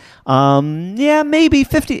guy. Yeah, maybe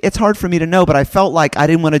 50. It's hard for me to know, but I felt like I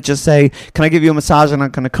didn't want to just say, "Can I give you a massage?" and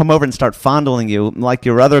I'm going to come over and start fondling you like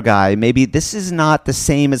your other guy. Maybe this is not the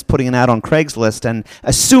same as putting it out on Craigslist and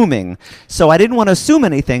assuming. So I didn't want to assume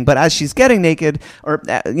anything. But as she's getting naked, or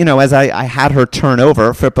as I had her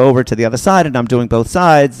flip over to the other side, and I'm doing both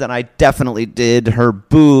sides, and I definitely did her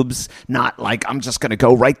boobs. Not like I'm just going to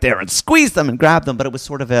go right there and squeeze them and grab them, but it was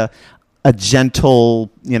sort of a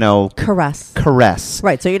gentle, caress.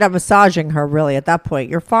 Right. So you're not massaging her really at that point.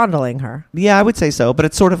 You're fondling her. Yeah, I would say so, but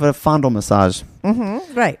it's sort of a fondle massage.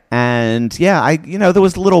 Mm-hmm. Right. And yeah, there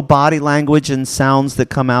was little body language and sounds that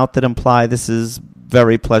come out that imply this is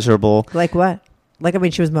very pleasurable. Like what? Like, I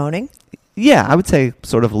mean, she was moaning? Yeah, I would say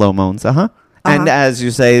sort of low moans. And as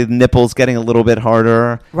you say, nipples getting a little bit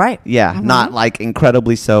harder. Right. Yeah, not like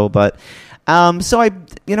incredibly so, but so I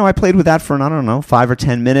played with that for, I don't know, 5 or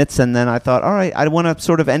 10 minutes, and then I thought, all right, I want to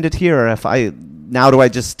sort of end it here. Do I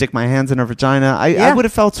just stick my hands in her vagina? I would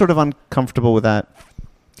have felt sort of uncomfortable with that.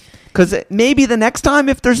 Because maybe the next time,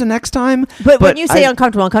 if there's a next time. But when you say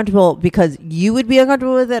uncomfortable because you would be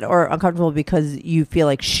uncomfortable with it, or uncomfortable because you feel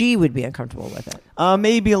like she would be uncomfortable with it?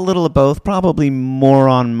 Maybe a little of both. Probably more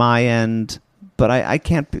on my end, but I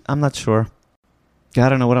can't. I'm not sure. I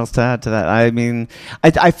don't know what else to add to that. I mean, I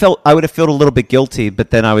would have felt a little bit guilty, but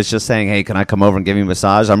then I was just saying, hey, can I come over and give you a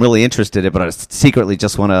massage? I'm really interested in it, but I secretly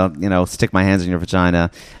just want to, stick my hands in your vagina.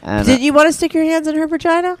 And, did you want to stick your hands in her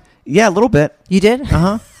vagina? Yeah, a little bit. You did?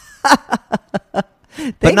 Uh-huh. But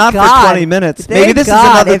Thank not God. for 20 minutes. Thank Maybe this God.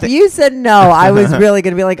 is another If thing. you said no, I was really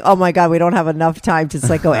going to be like, oh my God, we don't have enough time to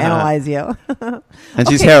psychoanalyze you. And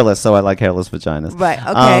she's Okay. hairless, so I like hairless vaginas. Right,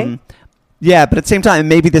 okay. Yeah, but at the same time,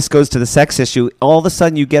 maybe this goes to the sex issue. All of a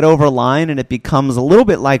sudden, you get over a line, and it becomes a little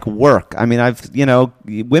bit like work. I mean,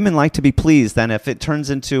 women like to be pleased. And if it turns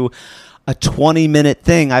into a 20-minute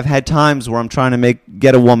thing, I've had times where I'm trying to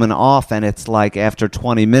get a woman off, and it's like after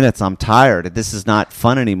 20 minutes, I'm tired. This is not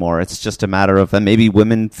fun anymore. It's just a matter of, and maybe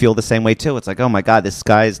women feel the same way too. It's like, oh my God, this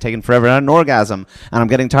guy is taking forever to have an orgasm, and I'm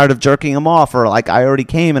getting tired of jerking him off, or like I already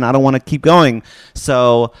came and I don't want to keep going.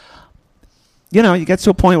 So, you get to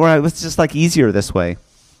a point where it was just like easier this way.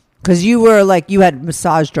 Because you were like, you had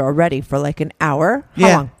massaged her already for like an hour? How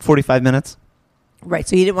long? 45 minutes. Right,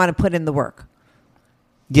 so you didn't want to put in the work.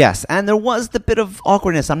 Yes, and there was the bit of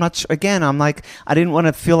awkwardness. I'm not sure. Again, I'm like, I didn't want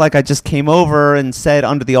to feel like I just came over and said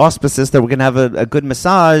under the auspices that we're going to have a good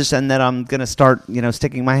massage and that I'm going to start,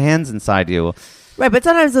 sticking my hands inside you. Right, but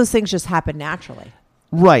sometimes those things just happen naturally.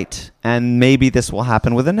 Right, and maybe this will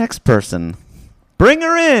happen with the next person. Bring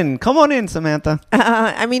her in. Come on in, Samantha.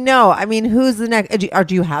 No. Who's the next?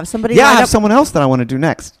 Do you have somebody? Yeah, I lined have up? someone else that I want to do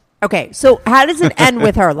next. Okay, so how does it end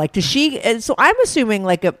with her? Like, does she? So I'm assuming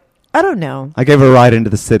like I don't know. I gave her a ride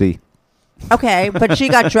into the city. Okay, but she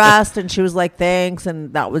got dressed and she was like, thanks,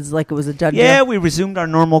 and that was like, it was a done deal. Yeah, we resumed our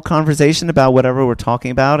normal conversation about whatever we're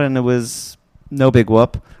talking about, and it was no big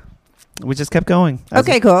whoop. We just kept going.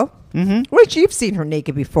 Okay, cool. Mm-hmm. Which you've seen her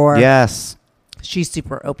naked before. Yes. She's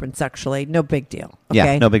super open sexually. No big deal. Yeah,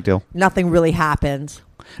 Okay? no big deal. Nothing really happens.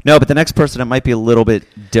 No, but the next person, it might be a little bit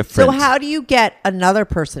different. So how do you get another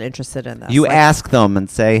person interested in this? You ask them and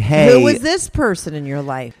say, hey. Who is this person in your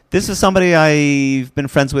life? This is somebody I've been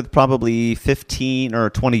friends with probably 15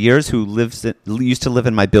 or 20 years who used to live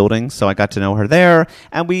in my building, so I got to know her there.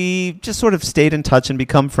 And we just sort of stayed in touch and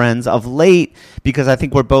become friends of late because I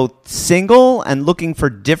think we're both single and looking for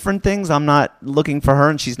different things. I'm not looking for her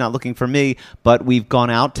and she's not looking for me, but we've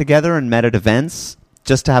gone out together and met at events.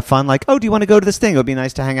 Just to have fun, like, oh, do you want to go to this thing? It would be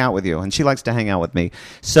nice to hang out with you. And she likes to hang out with me.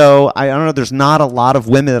 So I don't know. There's not a lot of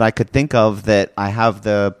women that I could think of that I have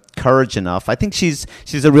the courage enough. I think she's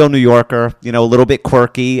a real New Yorker, a little bit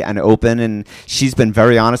quirky and open. And she's been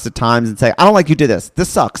very honest at times and say, I don't like you do this. This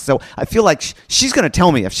sucks. So I feel like she's going to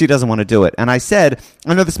tell me if she doesn't want to do it. And I said,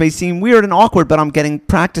 I know this may seem weird and awkward, but I'm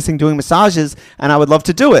practicing doing massages and I would love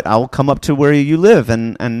to do it. I'll come up to where you live.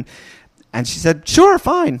 And she said, sure,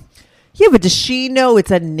 fine. Yeah, but does she know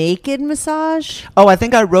it's a naked massage? Oh, I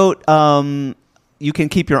think I wrote, you can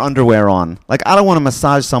keep your underwear on. Like, I don't want to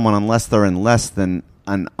massage someone unless they're in less than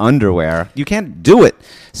an underwear. You can't do it.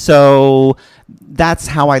 So that's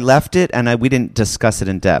how I left it, and we didn't discuss it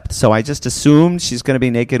in depth. So I just assumed she's going to be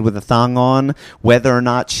naked with a thong on, whether or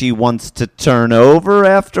not she wants to turn over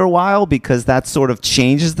after a while, because that sort of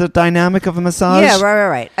changes the dynamic of a massage. Yeah,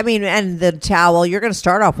 right. I mean, and the towel, you're going to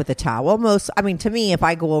start off with a towel. To me, if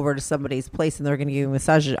I go over to somebody's place and they're going to give me a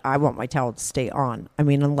massage, I want my towel to stay on. I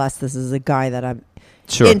mean, unless this is a guy that I'm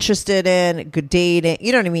interested in, good dating.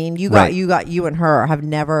 You know what I mean? You and her have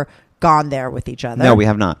never gone there with each other. No, we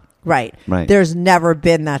have not. Right. There's never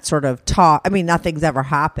been that sort of talk. I mean, nothing's ever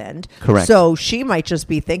happened. Correct. So she might just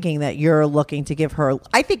be thinking that you're looking to give her.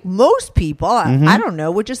 I think most people, I don't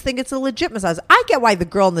know, would just think it's a legit massage. I get why the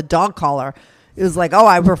girl in the dog collar is like, oh,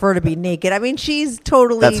 I prefer to be naked. I mean, she's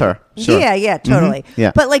totally. That's her. Sure. Yeah, totally. Mm-hmm.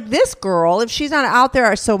 Yeah. But like this girl, if she's not out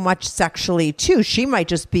there so much sexually too, she might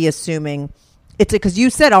just be assuming. It's because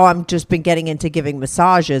you said, oh, I'm just been getting into giving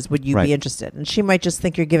massages. Would you be interested? And she might just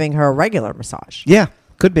think you're giving her a regular massage. Yeah,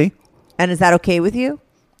 could be. And is that okay with you?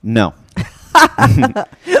 No.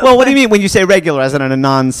 Well, what do you mean when you say regular, as in a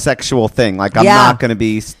non-sexual thing? Like, I'm not going to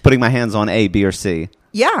be putting my hands on A, B, or C.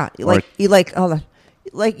 Yeah. Hold on.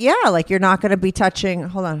 Like you're not going to be touching,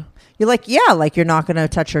 hold on. You're like, like you're not going to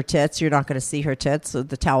touch her tits. You're not going to see her tits. So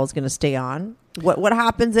the towel's going to stay on. What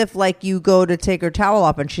happens if like you go to take her towel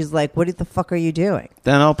off and she's like, what the fuck are you doing?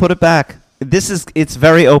 Then I'll put it back. It's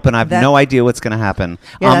very open. I have no idea what's going to happen.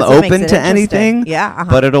 Yeah, I'm open to anything,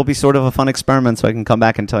 but it'll be sort of a fun experiment so I can come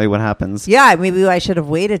back and tell you what happens. Yeah, maybe I should have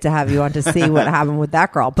waited to have you on to see what happened with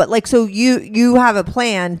that girl. But like, so you have a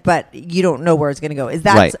plan, but you don't know where it's going to go. Is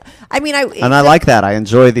that right? I mean, I like that. I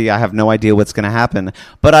enjoy I have no idea what's going to happen.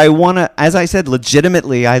 But I want to, as I said,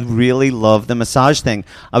 legitimately, I really love the massage thing.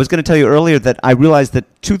 I was going to tell you earlier that I realized that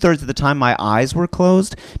 2/3 of the time my eyes were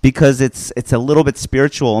closed because it's a little bit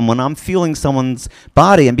spiritual. And when I'm feeling someone's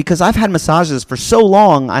body, and because I've had massages for so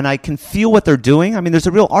long and I can feel what they're doing, I mean, there's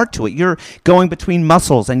a real art to it. You're going between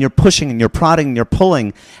muscles and you're pushing and you're prodding and you're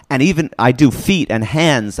pulling. And even I do feet and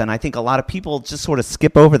hands, and I think a lot of people just sort of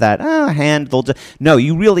skip over that. Hand, no,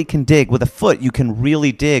 you really can dig. With a foot, you can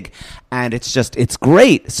really dig. And it's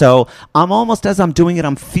great. So I'm almost, as I'm doing it,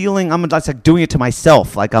 I'm like doing it to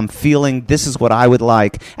myself. Like I'm feeling this is what I would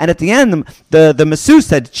like. And at the end, the masseuse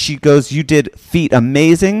said, she goes, you did feet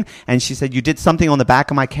amazing. And she said, you did something on the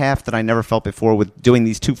back of my calf that I never felt before with doing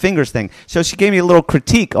these 2 fingers thing. So she gave me a little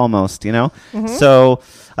critique almost, Mm-hmm. So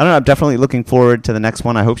I don't know. I'm definitely looking forward to the next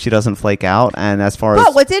one. I hope she doesn't flake out. And as far as.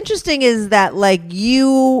 But what's interesting is that like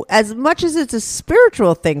you, as much as it's a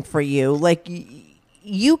spiritual thing for you, like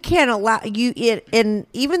you can't allow and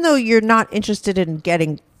even though you're not interested in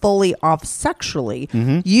getting fully off sexually,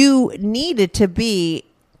 you need it to be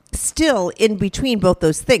still in between both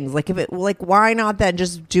those things. Like why not then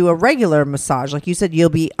just do a regular massage? Like you said, you'll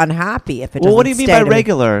be unhappy if it doesn't. Well, what do you mean by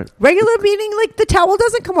regular? Regular meaning like the towel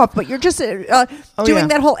doesn't come off, but you're just doing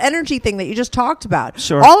that whole energy thing that you just talked about.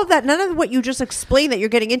 Sure. All of that, none of what you just explained that you're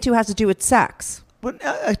getting into has to do with sex. But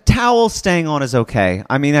a towel staying on is okay.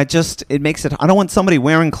 I mean, it makes it. I don't want somebody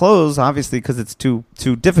wearing clothes, obviously, because it's too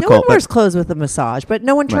difficult. No one wears clothes with a massage, but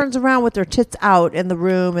no one turns around with their tits out in the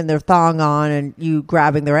room and their thong on, and you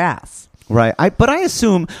grabbing their ass. Right. But I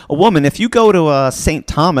assume a woman, if you go to St.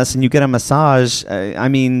 Thomas and you get a massage, I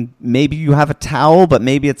mean, maybe you have a towel, but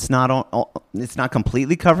maybe it's not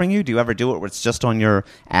completely covering you. Do you ever do it where it's just on your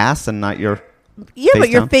ass and not your? Yeah,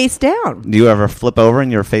 but you're down? face down. Do you ever flip over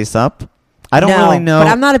and you're face up? I don't really know. But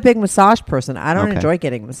I'm not a big massage person. I don't enjoy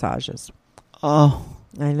getting massages. Oh,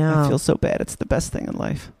 I know. I feel so bad. It's the best thing in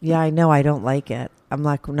life. Yeah, I know. I don't like it. I'm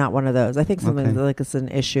not one of those. I think something like it's an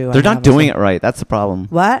issue. They're not doing it right. That's the problem.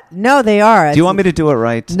 What? No, they are. Do you want me to do it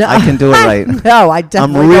right? No. I can do it right. No, I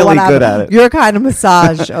definitely I'm really don't good at it. Your kind of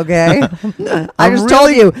massage, okay? I just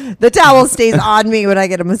told you the towel stays on me when I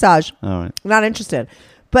get a massage. All right. Not interested.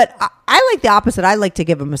 But I like the opposite. I like to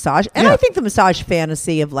give a massage. And I think the massage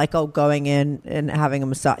fantasy of like, going in and having a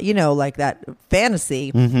massage, like that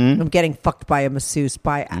fantasy of getting fucked by a masseuse,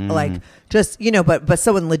 by like just, but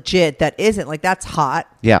someone legit that isn't, like, that's hot.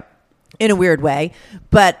 Yeah. In a weird way.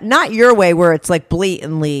 But not your way where it's like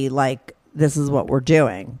blatantly like, this is what we're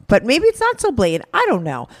doing. But maybe it's not so blatant. I don't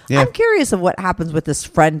know. Yeah. I'm curious of what happens with this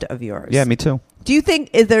friend of yours. Yeah, me too. Do you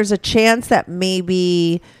think there's a chance that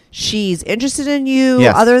maybe she's interested in you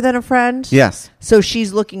Yes. other than a friend? Yes. So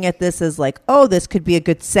she's looking at this as like, oh, this could be a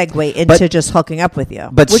good segue into just hooking up with you.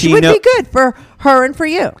 But which she would be good for her and for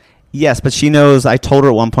you. Yes, but she knows. I told her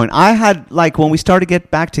at one point. I had, like, when we started to get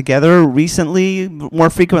back together recently, more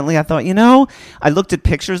frequently, I thought, I looked at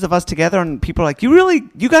pictures of us together and people are like, you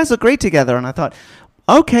guys look great together. And I thought,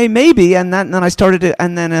 okay, maybe. And then I started to,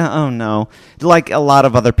 and then, oh no. Like a lot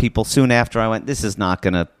of other people, soon after I went, this is not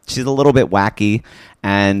going to, she's a little bit wacky.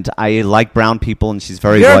 And I like brown people and she's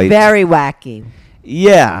very You're white. very wacky.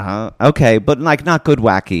 Yeah, okay, but like not good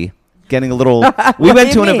wacky. Getting a little. We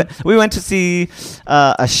went to an event. We went to see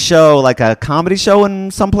a show, like a comedy show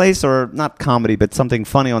in some place, or not comedy, but something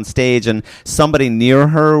funny on stage. And somebody near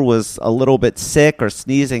her was a little bit sick or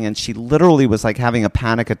sneezing, and she literally was like having a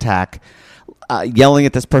panic attack. Yelling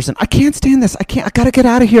at this person, I can't stand this. I gotta get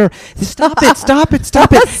out of here. Stop it, stop it,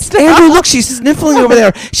 stop it. Andrew, look, she's sniffling over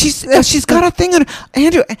there. She's got a thing on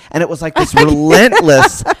Andrew. And it was like this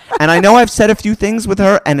relentless. And I know I've said a few things with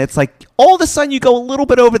her, and it's like all of a sudden you go a little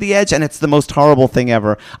bit over the edge, and it's the most horrible thing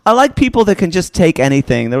ever. I like people that can just take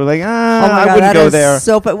anything. They were like, I wouldn't go there.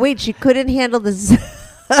 So, but wait, she couldn't handle this.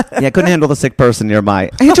 Yeah, couldn't handle the sick person nearby.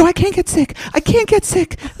 Andrew, I can't get sick. I can't get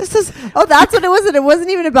sick. This is. Oh, that's what it was. It wasn't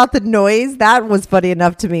even about the noise. That was funny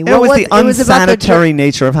enough to me. It was the unsanitary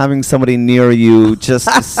nature of having somebody near you just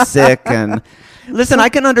sick. And listen, I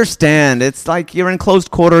can understand. It's like you're in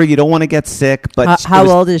closed quarter. You don't want to get sick. But how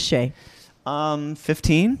old is she?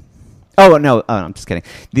 15. Oh no, I'm just kidding.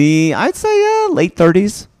 I'd say late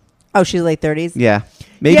 30s. Oh, she's late 30s. Yeah.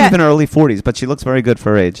 Maybe even early 40s, but she looks very good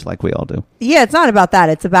for her age, like we all do. Yeah, it's not about that.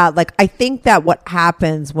 It's about, like, I think that what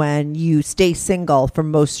happens when you stay single for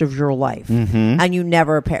most of your life and you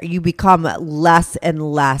never pair, you become less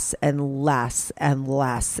and less and less and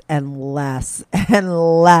less and less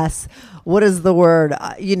and less. What is the word?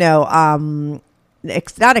 Not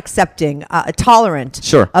accepting,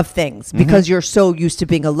 tolerant of things because you're so used to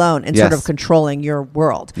being alone and sort of controlling your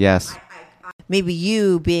world. Yes. Maybe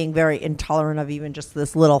you being very intolerant of even just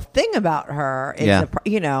this little thing about her is,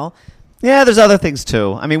 Yeah, there's other things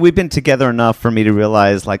too. I mean, we've been together enough for me to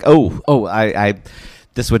realize, like, I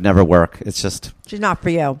this would never work. It's just she's not for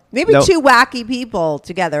you. Maybe two wacky people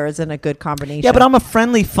together isn't a good combination. Yeah, but I'm a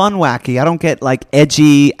friendly, fun wacky. I don't get like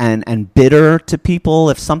edgy and bitter to people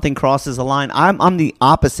if something crosses a line. I'm the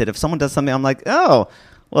opposite. If someone does something, I'm like, oh,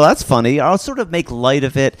 well, that's funny. I'll sort of make light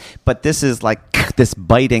of it, but this is like this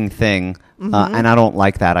biting thing, and I don't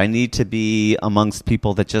like that. I need to be amongst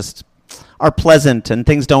people that just are pleasant and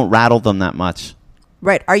things don't rattle them that much.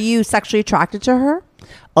 Right. Are you sexually attracted to her?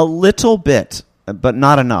 A little bit, but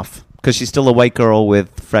not enough, because she's still a white girl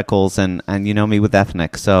with freckles, and you know me with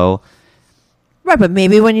ethnic, so... Right, but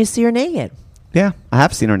maybe when you see her naked. Yeah, I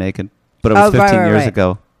have seen her naked, but it was 15 years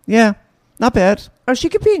ago. Yeah, not bad. Oh, she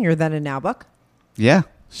could be in your Then and Now book. Yeah,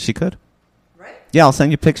 she could. Right? Yeah, I'll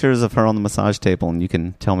send you pictures of her on the massage table, and you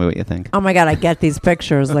can tell me what you think. Oh, my God, I get these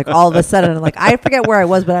pictures. Like, all of a sudden, like, I forget where I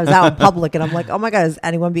was, but I was out in public, and I'm like, oh, my God, is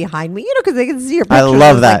anyone behind me? Because they can see your pictures. I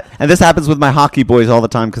love that. And this happens with my hockey boys all the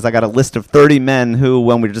time, because I got a list of 30 men who,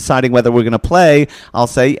 when we're deciding whether we're going to play, I'll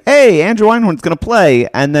say, hey, Andrew Einhorn's going to play,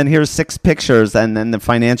 and then here's 6 pictures, and then the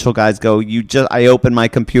financial guys go, I opened my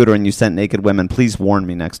computer, and you sent naked women. Please warn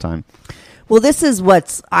me next time. Well, this is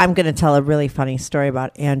I'm going to tell a really funny story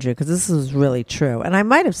about Andrew, because this is really true. And I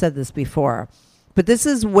might have said this before, but this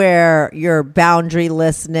is where your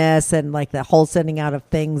boundarylessness and like the whole sending out of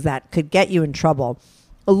things that could get you in trouble.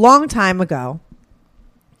 A long time ago,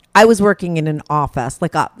 I was working in an office,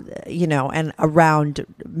 like, and around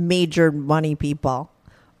major money people.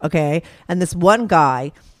 Okay. And this one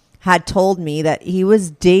guy had told me that he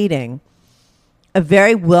was dating a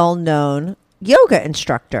very well-known yoga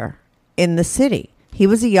instructor in the city. He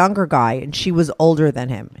was a younger guy and she was older than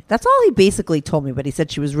him. That's all he basically told me, but he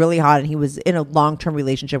said she was really hot and he was in a long-term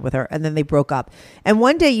relationship with her, and then they broke up. And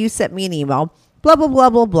one day you sent me an email, blah, blah,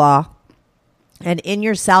 blah, blah, blah. And in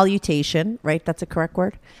your salutation, right? That's a correct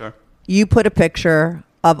word? Sure. You put a picture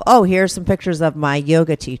of, oh, here's some pictures of my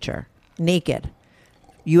yoga teacher, naked.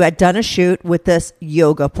 You had done a shoot with this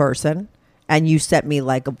yoga person, and you sent me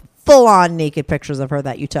like full-on naked pictures of her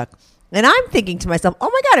that you took. And I'm thinking to myself, oh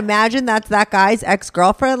my God, imagine that's that guy's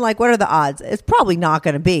ex-girlfriend. Like, what are the odds? It's probably not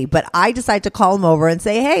going to be. But I decide to call him over and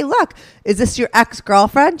say, hey, look, is this your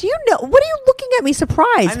ex-girlfriend? Do you know? What are you looking at me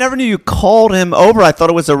surprised? I never knew you called him over. I thought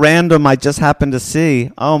it was a random I just happened to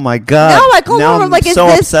see. Oh my God. No, I called him over. I'm Like, so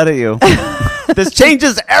is this upset at you. This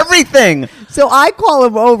changes everything. So I call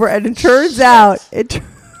him over, and it turns out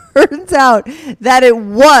that it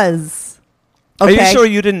was. Okay. Are you sure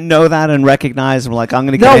you didn't know that and recognize? And were like, I'm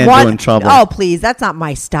going to get Andrew in trouble. Oh, please. That's not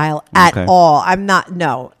my style at all. I'm not.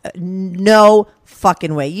 No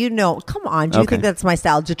fucking way. You know, come on. Do you think that's my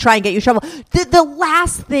style? To try and get you in trouble? The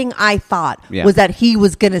last thing I thought was that he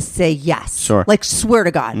was going to say yes. Sure. Like, swear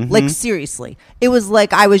to God. Like, seriously. It was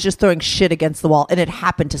like I was just throwing shit against the wall, and it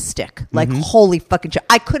happened to stick. Like, holy fucking shit.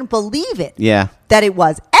 I couldn't believe it. Yeah. That it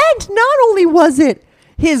was. And not only was it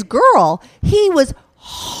his girl, he was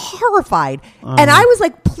horrified. And I was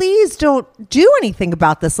like, please don't do anything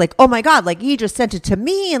about this. Like, oh my God, like he just sent it to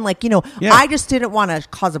me. And like, I just didn't want to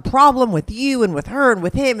cause a problem with you and with her and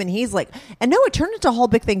with him. And he's like, and no, it turned into a whole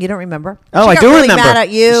big thing. You don't remember? Oh, I do really remember. Mad at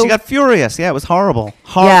you. She got furious. Yeah, it was horrible.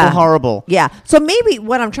 Horrible. Yeah. So maybe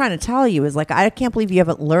what I'm trying to tell you is like, I can't believe you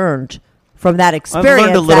haven't learned from that experience. I've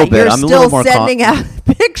learned a little bit. You're I'm still sending out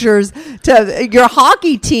pictures to your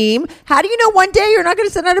hockey team. How do you know one day you're not going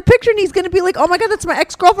to send out a picture and he's going to be like, oh my God, that's my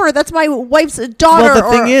ex-girlfriend, or that's my wife's daughter?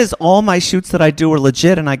 Well, the thing is, all my shoots that I do are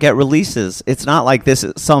legit and I get releases. It's not like this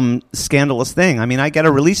is some scandalous thing. I mean, I get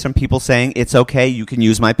a release from people saying, it's okay, you can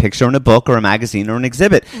use my picture in a book or a magazine or an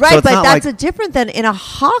exhibit. Right, so but that's a different than in a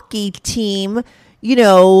hockey team,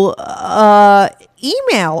 email,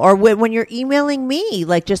 or when you're emailing me,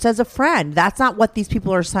 like just as a friend. That's not what these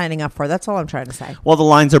people are signing up for. That's all I'm trying to say. Well, the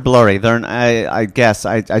lines are blurry. I guess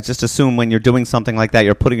I just assume when you're doing something like that,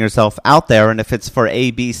 you're putting yourself out there, and if it's for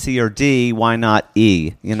A, B, C, or D, why not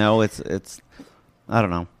E? It's I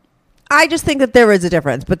don't know. I just think that there is a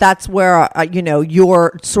difference, but that's where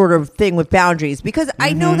your sort of thing with boundaries, because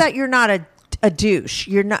I know that you're not a douche.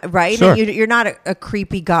 You're not, right? Sure. You're not a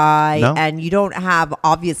creepy guy, no. And you don't have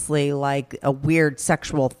obviously like a weird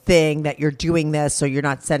sexual thing that you're doing this, so you're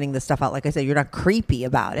not sending this stuff out. Like I said, you're not creepy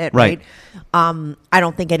about it, right? I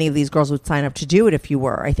don't think any of these girls would sign up to do it if you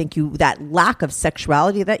were. I think that lack of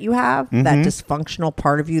sexuality that you have, that dysfunctional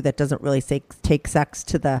part of you that doesn't really take sex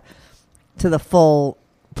to the full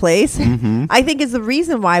place, I think is the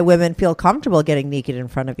reason why women feel comfortable getting naked in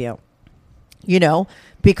front of you.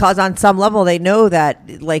 Because on some level they know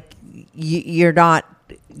that like you're not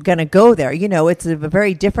gonna go there. It's a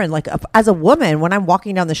very different, like as a woman, when I'm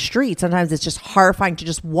walking down the street, sometimes it's just horrifying to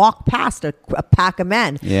just walk past a pack of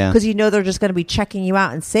men, because they're just gonna be checking you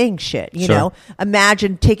out and saying shit.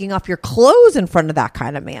 Imagine taking off your clothes in front of that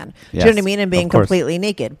kind of man. Do you know what I mean? And being completely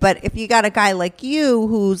naked. But if you got a guy like you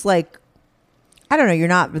who's like, I don't know, you're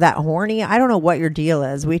not that horny. I don't know what your deal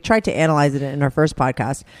is. We tried to analyze it in our first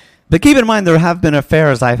podcast. But keep in mind, there have been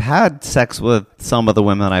affairs. I've had sex with some of the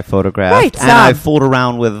women I photographed. Right, and I've fooled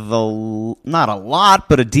around with not a lot,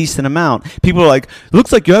 but a decent amount. People are like, it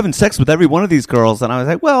looks like you're having sex with every one of these girls. And I was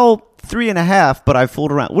like, well, 3.5, but I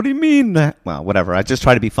fooled around. What do you mean? Well, whatever. I just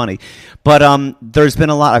try to be funny. But there's been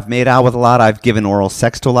a lot. I've made out with a lot. I've given oral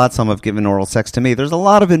sex to a lot. Some have given oral sex to me. There's a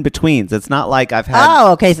lot of in-betweens. It's not like I've had...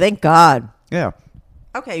 Oh, okay. Thank God. Yeah.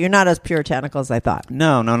 Okay, you're not as puritanical as I thought.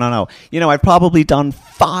 No. I've probably done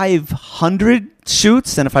 500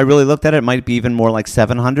 shoots, and if I really looked at it, it might be even more like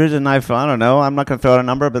 700. And I don't know. I'm not going to throw out a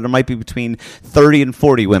number, but there might be between 30 and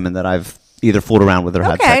 40 women that I've either fooled around with or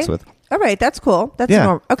had sex with. All right, that's cool. That's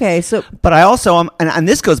normal. Okay, so... But I also, and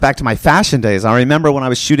this goes back to my fashion days. I remember when I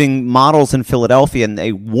was shooting models in Philadelphia, and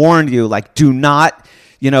they warned you, like, do not...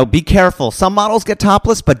 be careful. Some models get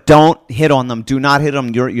topless, but don't hit on them. Do not hit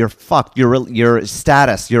them. You're fucked. Your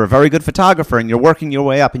status. You're a very good photographer, and you're working your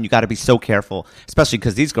way up, and you got to be so careful, especially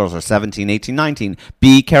because these girls are 17, 18, 19.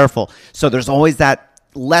 Be careful. So there's always that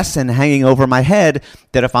lesson hanging over my head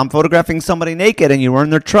that if I'm photographing somebody naked and you earn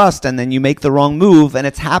their trust and then you make the wrong move, and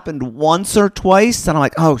it's happened once or twice, and I'm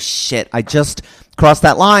like, oh shit, I just crossed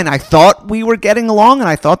that line. I thought we were getting along and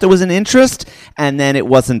I thought there was an interest, and then it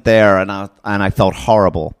wasn't there, and I felt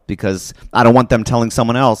horrible because I don't want them telling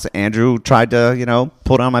someone else, Andrew tried to,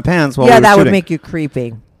 pull down my pants while we were that shooting. Would make you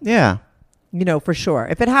creepy. Yeah. For sure.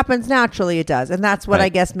 If it happens naturally, it does. And that's what Right. I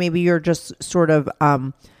guess maybe you're just sort of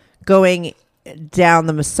going down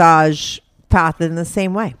the massage path in the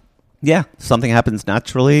same way. Yeah. Something happens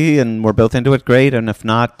naturally and we're both into it, great. And if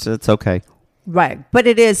not, it's okay. Right. But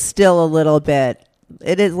it is still a little bit.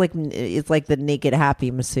 It is like it's like the naked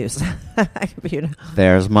happy masseuse. You know?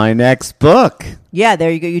 There's my next book. Yeah, there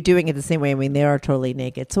you go. You're doing it the same way. I mean, they are totally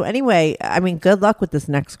naked. So anyway, I mean, good luck with this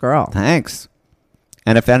next girl. Thanks.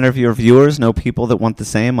 And if any of your viewers know people that want the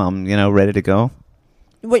same, I'm ready to go.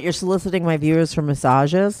 What, you're soliciting my viewers for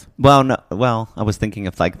massages? Well, no. Well, I was thinking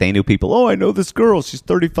if like they knew people. Oh, I know this girl. She's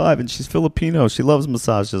 35 and she's Filipino. She loves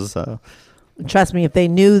massages. Trust me, if they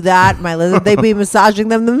knew that, my lizard, they'd be massaging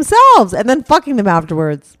them themselves and then fucking them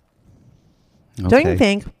afterwards. Okay. Don't you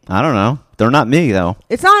think? I don't know. They're not me though.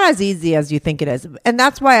 It's not as easy as you think it is. And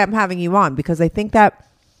that's why I'm having you on, because I think that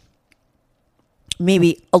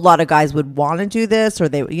maybe a lot of guys would want to do this, or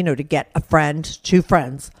they, to get a friend, two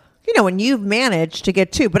friends, and you've managed to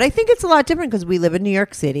get two. But I think it's a lot different because we live in New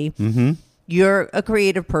York City. Mm-hmm. You're a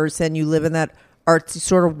creative person. You live in that artsy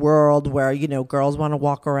sort of world where, girls want to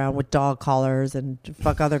walk around with dog collars and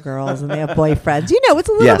fuck other girls and they have boyfriends. It's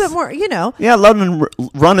a little bit more, Yeah,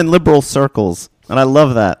 run in liberal circles. And I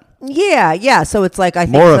love that. Yeah. So it's like, I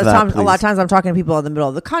think More of that, a lot of times I'm talking to people in the middle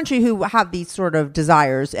of the country who have these sort of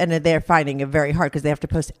desires, and they're finding it very hard because they have to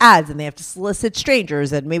post ads and they have to solicit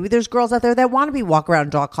strangers. And maybe there's girls out there that want to be walk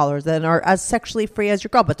around dog collars and are as sexually free as your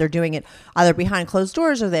girl, but they're doing it either behind closed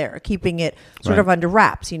doors or they're keeping it sort of under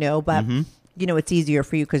wraps, but Mm-hmm. it's easier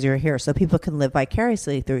for you because you're here, so people can live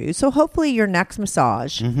vicariously through you. So hopefully your next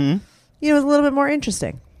massage, is a little bit more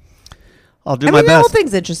interesting. I'll do I my mean, the whole best.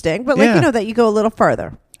 thing's interesting, but Yeah. that you go a little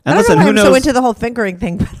further. And I don't listen, know why who I'm knows? so into the whole fingering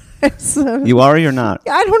thing, but You are or you're not?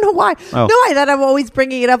 I don't know why. Oh. No, I thought I'm always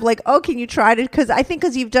bringing it up like, oh, can you try it?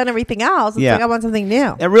 Because you've done everything else. It's Yeah. like I want something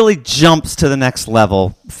new. It really jumps to the next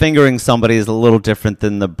level. Fingering somebody is a little different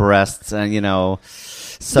than the breasts, and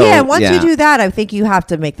So once you do that, I think you have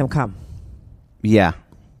to make them come. Yeah.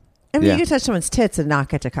 I mean, Yeah. you can touch someone's tits and not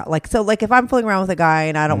get to cut. Like, so, like, if I'm fooling around with a guy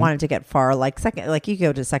and I don't want him to get far, like, you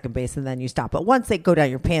go to second base and then you stop. But once they go down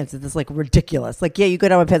your pants, it's like ridiculous. Like, yeah, you go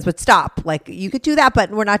down my pants, but stop. Like, you could do that, but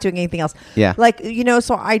we're not doing anything else. Yeah. Like,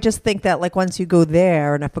 so I just think that, like, once you go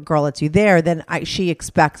there, and if a girl lets you there, then she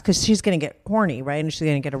expects, because she's going to get horny, right? And she's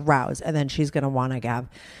going to get aroused, and then she's going to want to have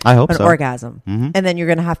I hope an so. orgasm. And then you're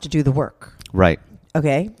going to have to do the work. Right.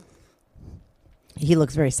 Okay? He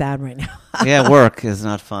looks very sad right now. Yeah, work is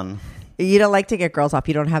not fun. You don't like to get girls off.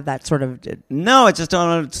 You don't have that sort of... No, I just don't.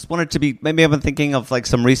 I just want it to be. Maybe I've been thinking of like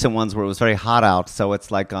some recent ones where it was very hot out. So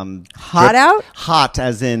it's like Hot out? Hot,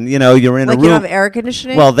 as in you're in Like a room. you don't have air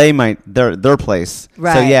conditioning? Well, they might their place.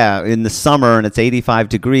 Right. So yeah, in the summer and it's 85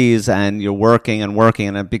 degrees and you're working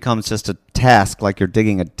and it becomes just a task, like you're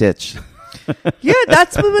digging a ditch. Yeah,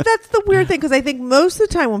 that's the weird thing, because I think most of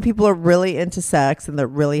the time when people are really into sex and they're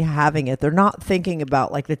really having it, they're not thinking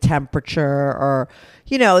about like the temperature or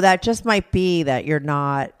that just might be that you're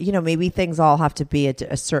not, maybe things all have to be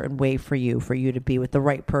a certain way for you to be with the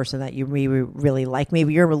right person that you really like.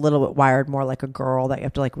 Maybe you're a little bit wired more like a girl, that you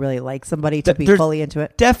have to like really like somebody to be fully into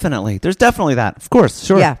it. Definitely. There's definitely that. Of course.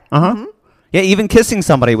 Sure. Yeah. Uh-huh. Yeah, even kissing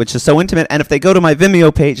somebody, which is so intimate. And if they go to my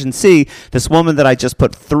Vimeo page and see this woman that I just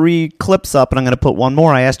put 3 clips up, and I'm going to put one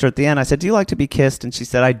more, I asked her at the end, I said, do you like to be kissed? And she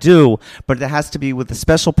said, I do, but it has to be with a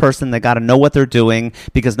special person. They got to know what they're doing,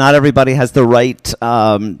 because not everybody has the right,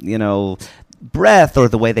 breath or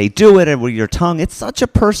the way they do it, or with your tongue. It's such a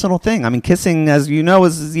personal thing. I mean, kissing, as you know,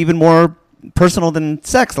 is even more personal than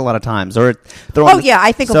sex a lot of times. Or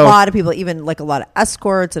I think a lot of people, even like a lot of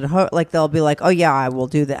escorts and like they'll be like, oh yeah, I will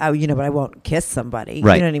do that, but I won't kiss somebody.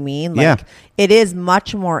 Right. You know what I mean? Like, yeah. It is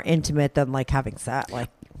much more intimate than like having sex. Like,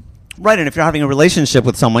 right. And if you're having a relationship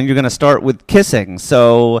with someone, you're going to start with kissing.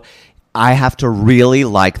 So I have to really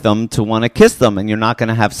like them to want to kiss them, and you're not going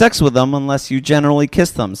to have sex with them unless you generally kiss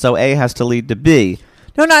them. So A has to lead to B.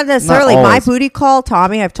 No, not necessarily. Not My always. booty call,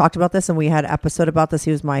 Tommy, I've talked about this, and we had an episode about this.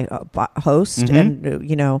 He was my host,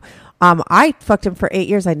 and I fucked him for 8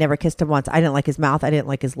 years. I never kissed him once. I didn't like his mouth. I didn't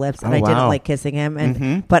like his lips, and I didn't like kissing him.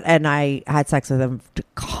 And and I had sex with him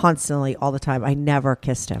constantly, all the time. I never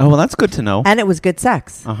kissed him. Oh, well, that's good to know. And it was good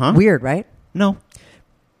sex. Weird, right? No.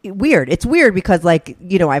 Weird. It's weird because, like,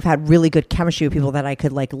 I've had really good chemistry with people that I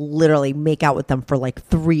could like literally make out with them for like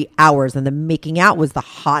 3 hours, and the making out was the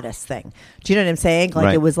hottest thing. Do you know what I'm saying? Like,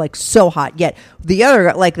 Right. It was like so hot. Yet the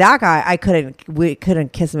other, like that guy, we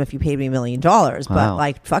couldn't kiss him if you paid me $1 million, but Wow.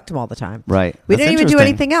 like fucked him all the time. Right. We That's didn't even do interesting.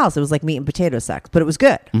 anything else. It was like meat and potato sex, but it was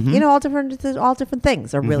good. All different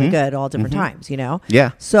things are really good all different times.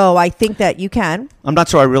 Yeah. So I think that you can. I'm not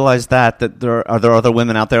sure I realized that there are other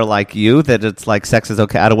women out there like you that it's like sex is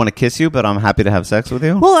okay. I don't want to kiss you, but I'm happy to have sex with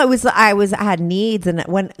you. Well, I had needs, and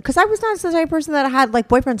because I was not the type of person that had like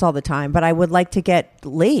boyfriends all the time, but I would like to get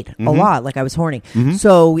laid a lot. Like I was horny,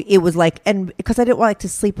 so it was like, and because I didn't like to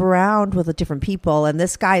sleep around with different people, and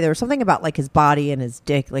this guy, there was something about like his body and his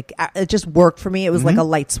dick, like it just worked for me. It was like a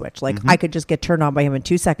light switch. Like I could just get turned on by him in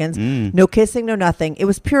 2 seconds. No kissing, no nothing. It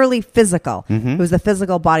was purely physical. It was the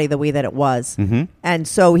physical body, the way that it was, and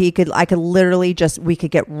so I could literally we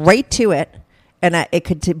could get right to it. And it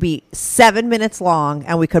could be 7 minutes long,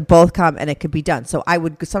 and we could both come, and it could be done. So I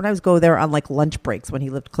would sometimes go there on like lunch breaks when he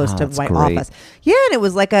lived close to my office. Yeah, and it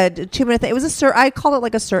was like a 2-minute thing. It was I call it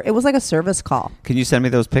like it was like a service call. Can you send me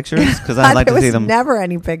those pictures? Because I'd like to see them. There was never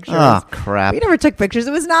any pictures. Oh, crap. We never took pictures.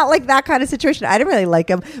 It was not like that kind of situation. I didn't really like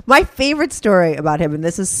him. My favorite story about him, and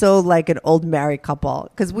this is so like an old married couple,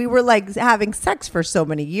 because we were like having sex for so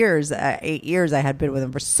many years. 8 years I had been with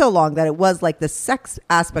him for so long that it was like the sex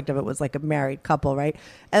aspect of it was like a married couple, right?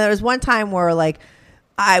 And there was one time where like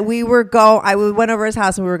we went over his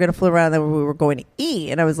house and we were going to fool around, and then we were going to eat,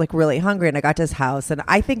 and I was like really hungry, and I got to his house, and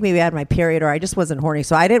I think maybe I had my period or I just wasn't horny,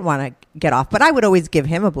 so I didn't want to get off, but I would always give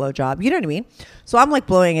him a blowjob, you know what I mean? So I'm like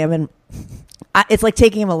blowing him, and it's like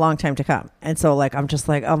taking him a long time to come. And so like, I'm just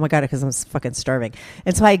like, oh my God, because I'm fucking starving.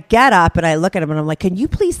 And so I get up and I look at him and I'm like, can you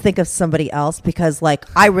please think of somebody else? Because like,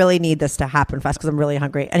 I really need this to happen fast because I'm really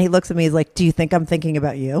hungry. And he looks at me, he's like, do you think I'm thinking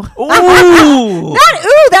about you? Ooh.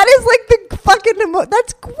 That is like the fucking,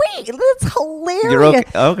 that's great. That's hilarious. You're okay.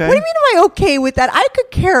 What do you mean am I okay with that? I could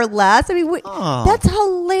care less. I mean, that's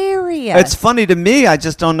hilarious. It's funny to me. I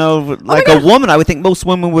just don't know. Like a woman, I would think most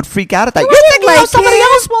women would freak out at that. You're thinking about somebody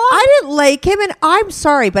else, Mom? I didn't like him, and I'm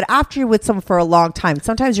sorry, but after you're with someone for a long time,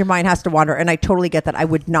 sometimes your mind has to wander, and I totally get that. I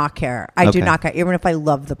would not care. I do not care, even if I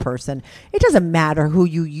love the person. It doesn't matter who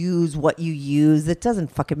you use, what you use. It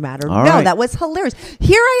doesn't fucking matter. All right. That was hilarious.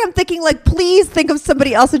 Here I am thinking like, please think of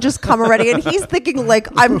somebody else and just come already. And he's thinking like,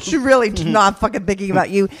 I'm really not fucking thinking about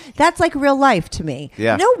you. That's like real life to me.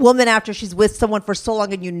 Yeah. No woman after she's with someone for so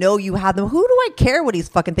long and you know you have them, who do I care what he's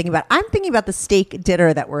fucking thinking about? I'm thinking about the steak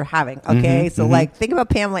dinner that we're having. Okay. So like, think about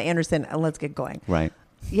Pamela Anderson and let's get going. Right.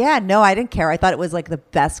 Yeah, no, I didn't care. I thought it was like the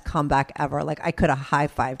best comeback ever. Like I could have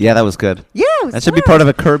high-fived. Yeah, that was good. Yeah, it was that should be part of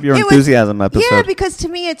a Curb Your Enthusiasm episode. Yeah, because to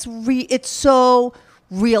me it's so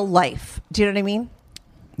real life. Do you know what I mean?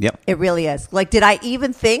 Yep. It really is. Like, did I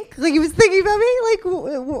even think? Like, he was thinking about me? Like,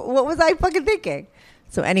 what was I fucking thinking?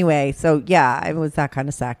 So anyway, yeah, it was that kind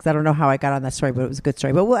of sex. I don't know how I got on that story, but it was a good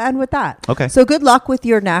story. But we'll end with that. Okay. So good luck with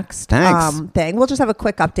your next thing. We'll just have a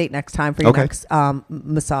quick update next time for your next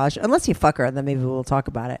massage. Unless you fuck her, and then maybe we'll talk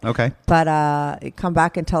about it. Okay. But come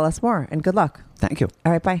back and tell us more. And good luck. Thank you.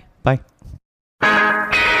 All right, bye. Bye.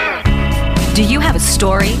 Do you have a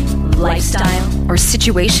story, lifestyle, or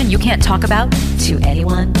situation you can't talk about to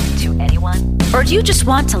anyone? Or do you just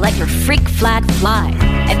want to let your freak flag fly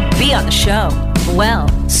and be on the show? Well,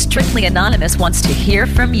 Strictly Anonymous wants to hear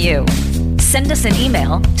from you. Send us an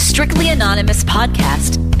email,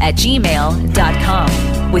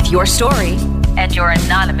 strictlyanonymouspodcast@gmail.com with your story and your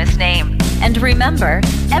anonymous name. And remember,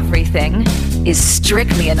 everything is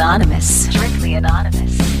strictly anonymous. Strictly Anonymous.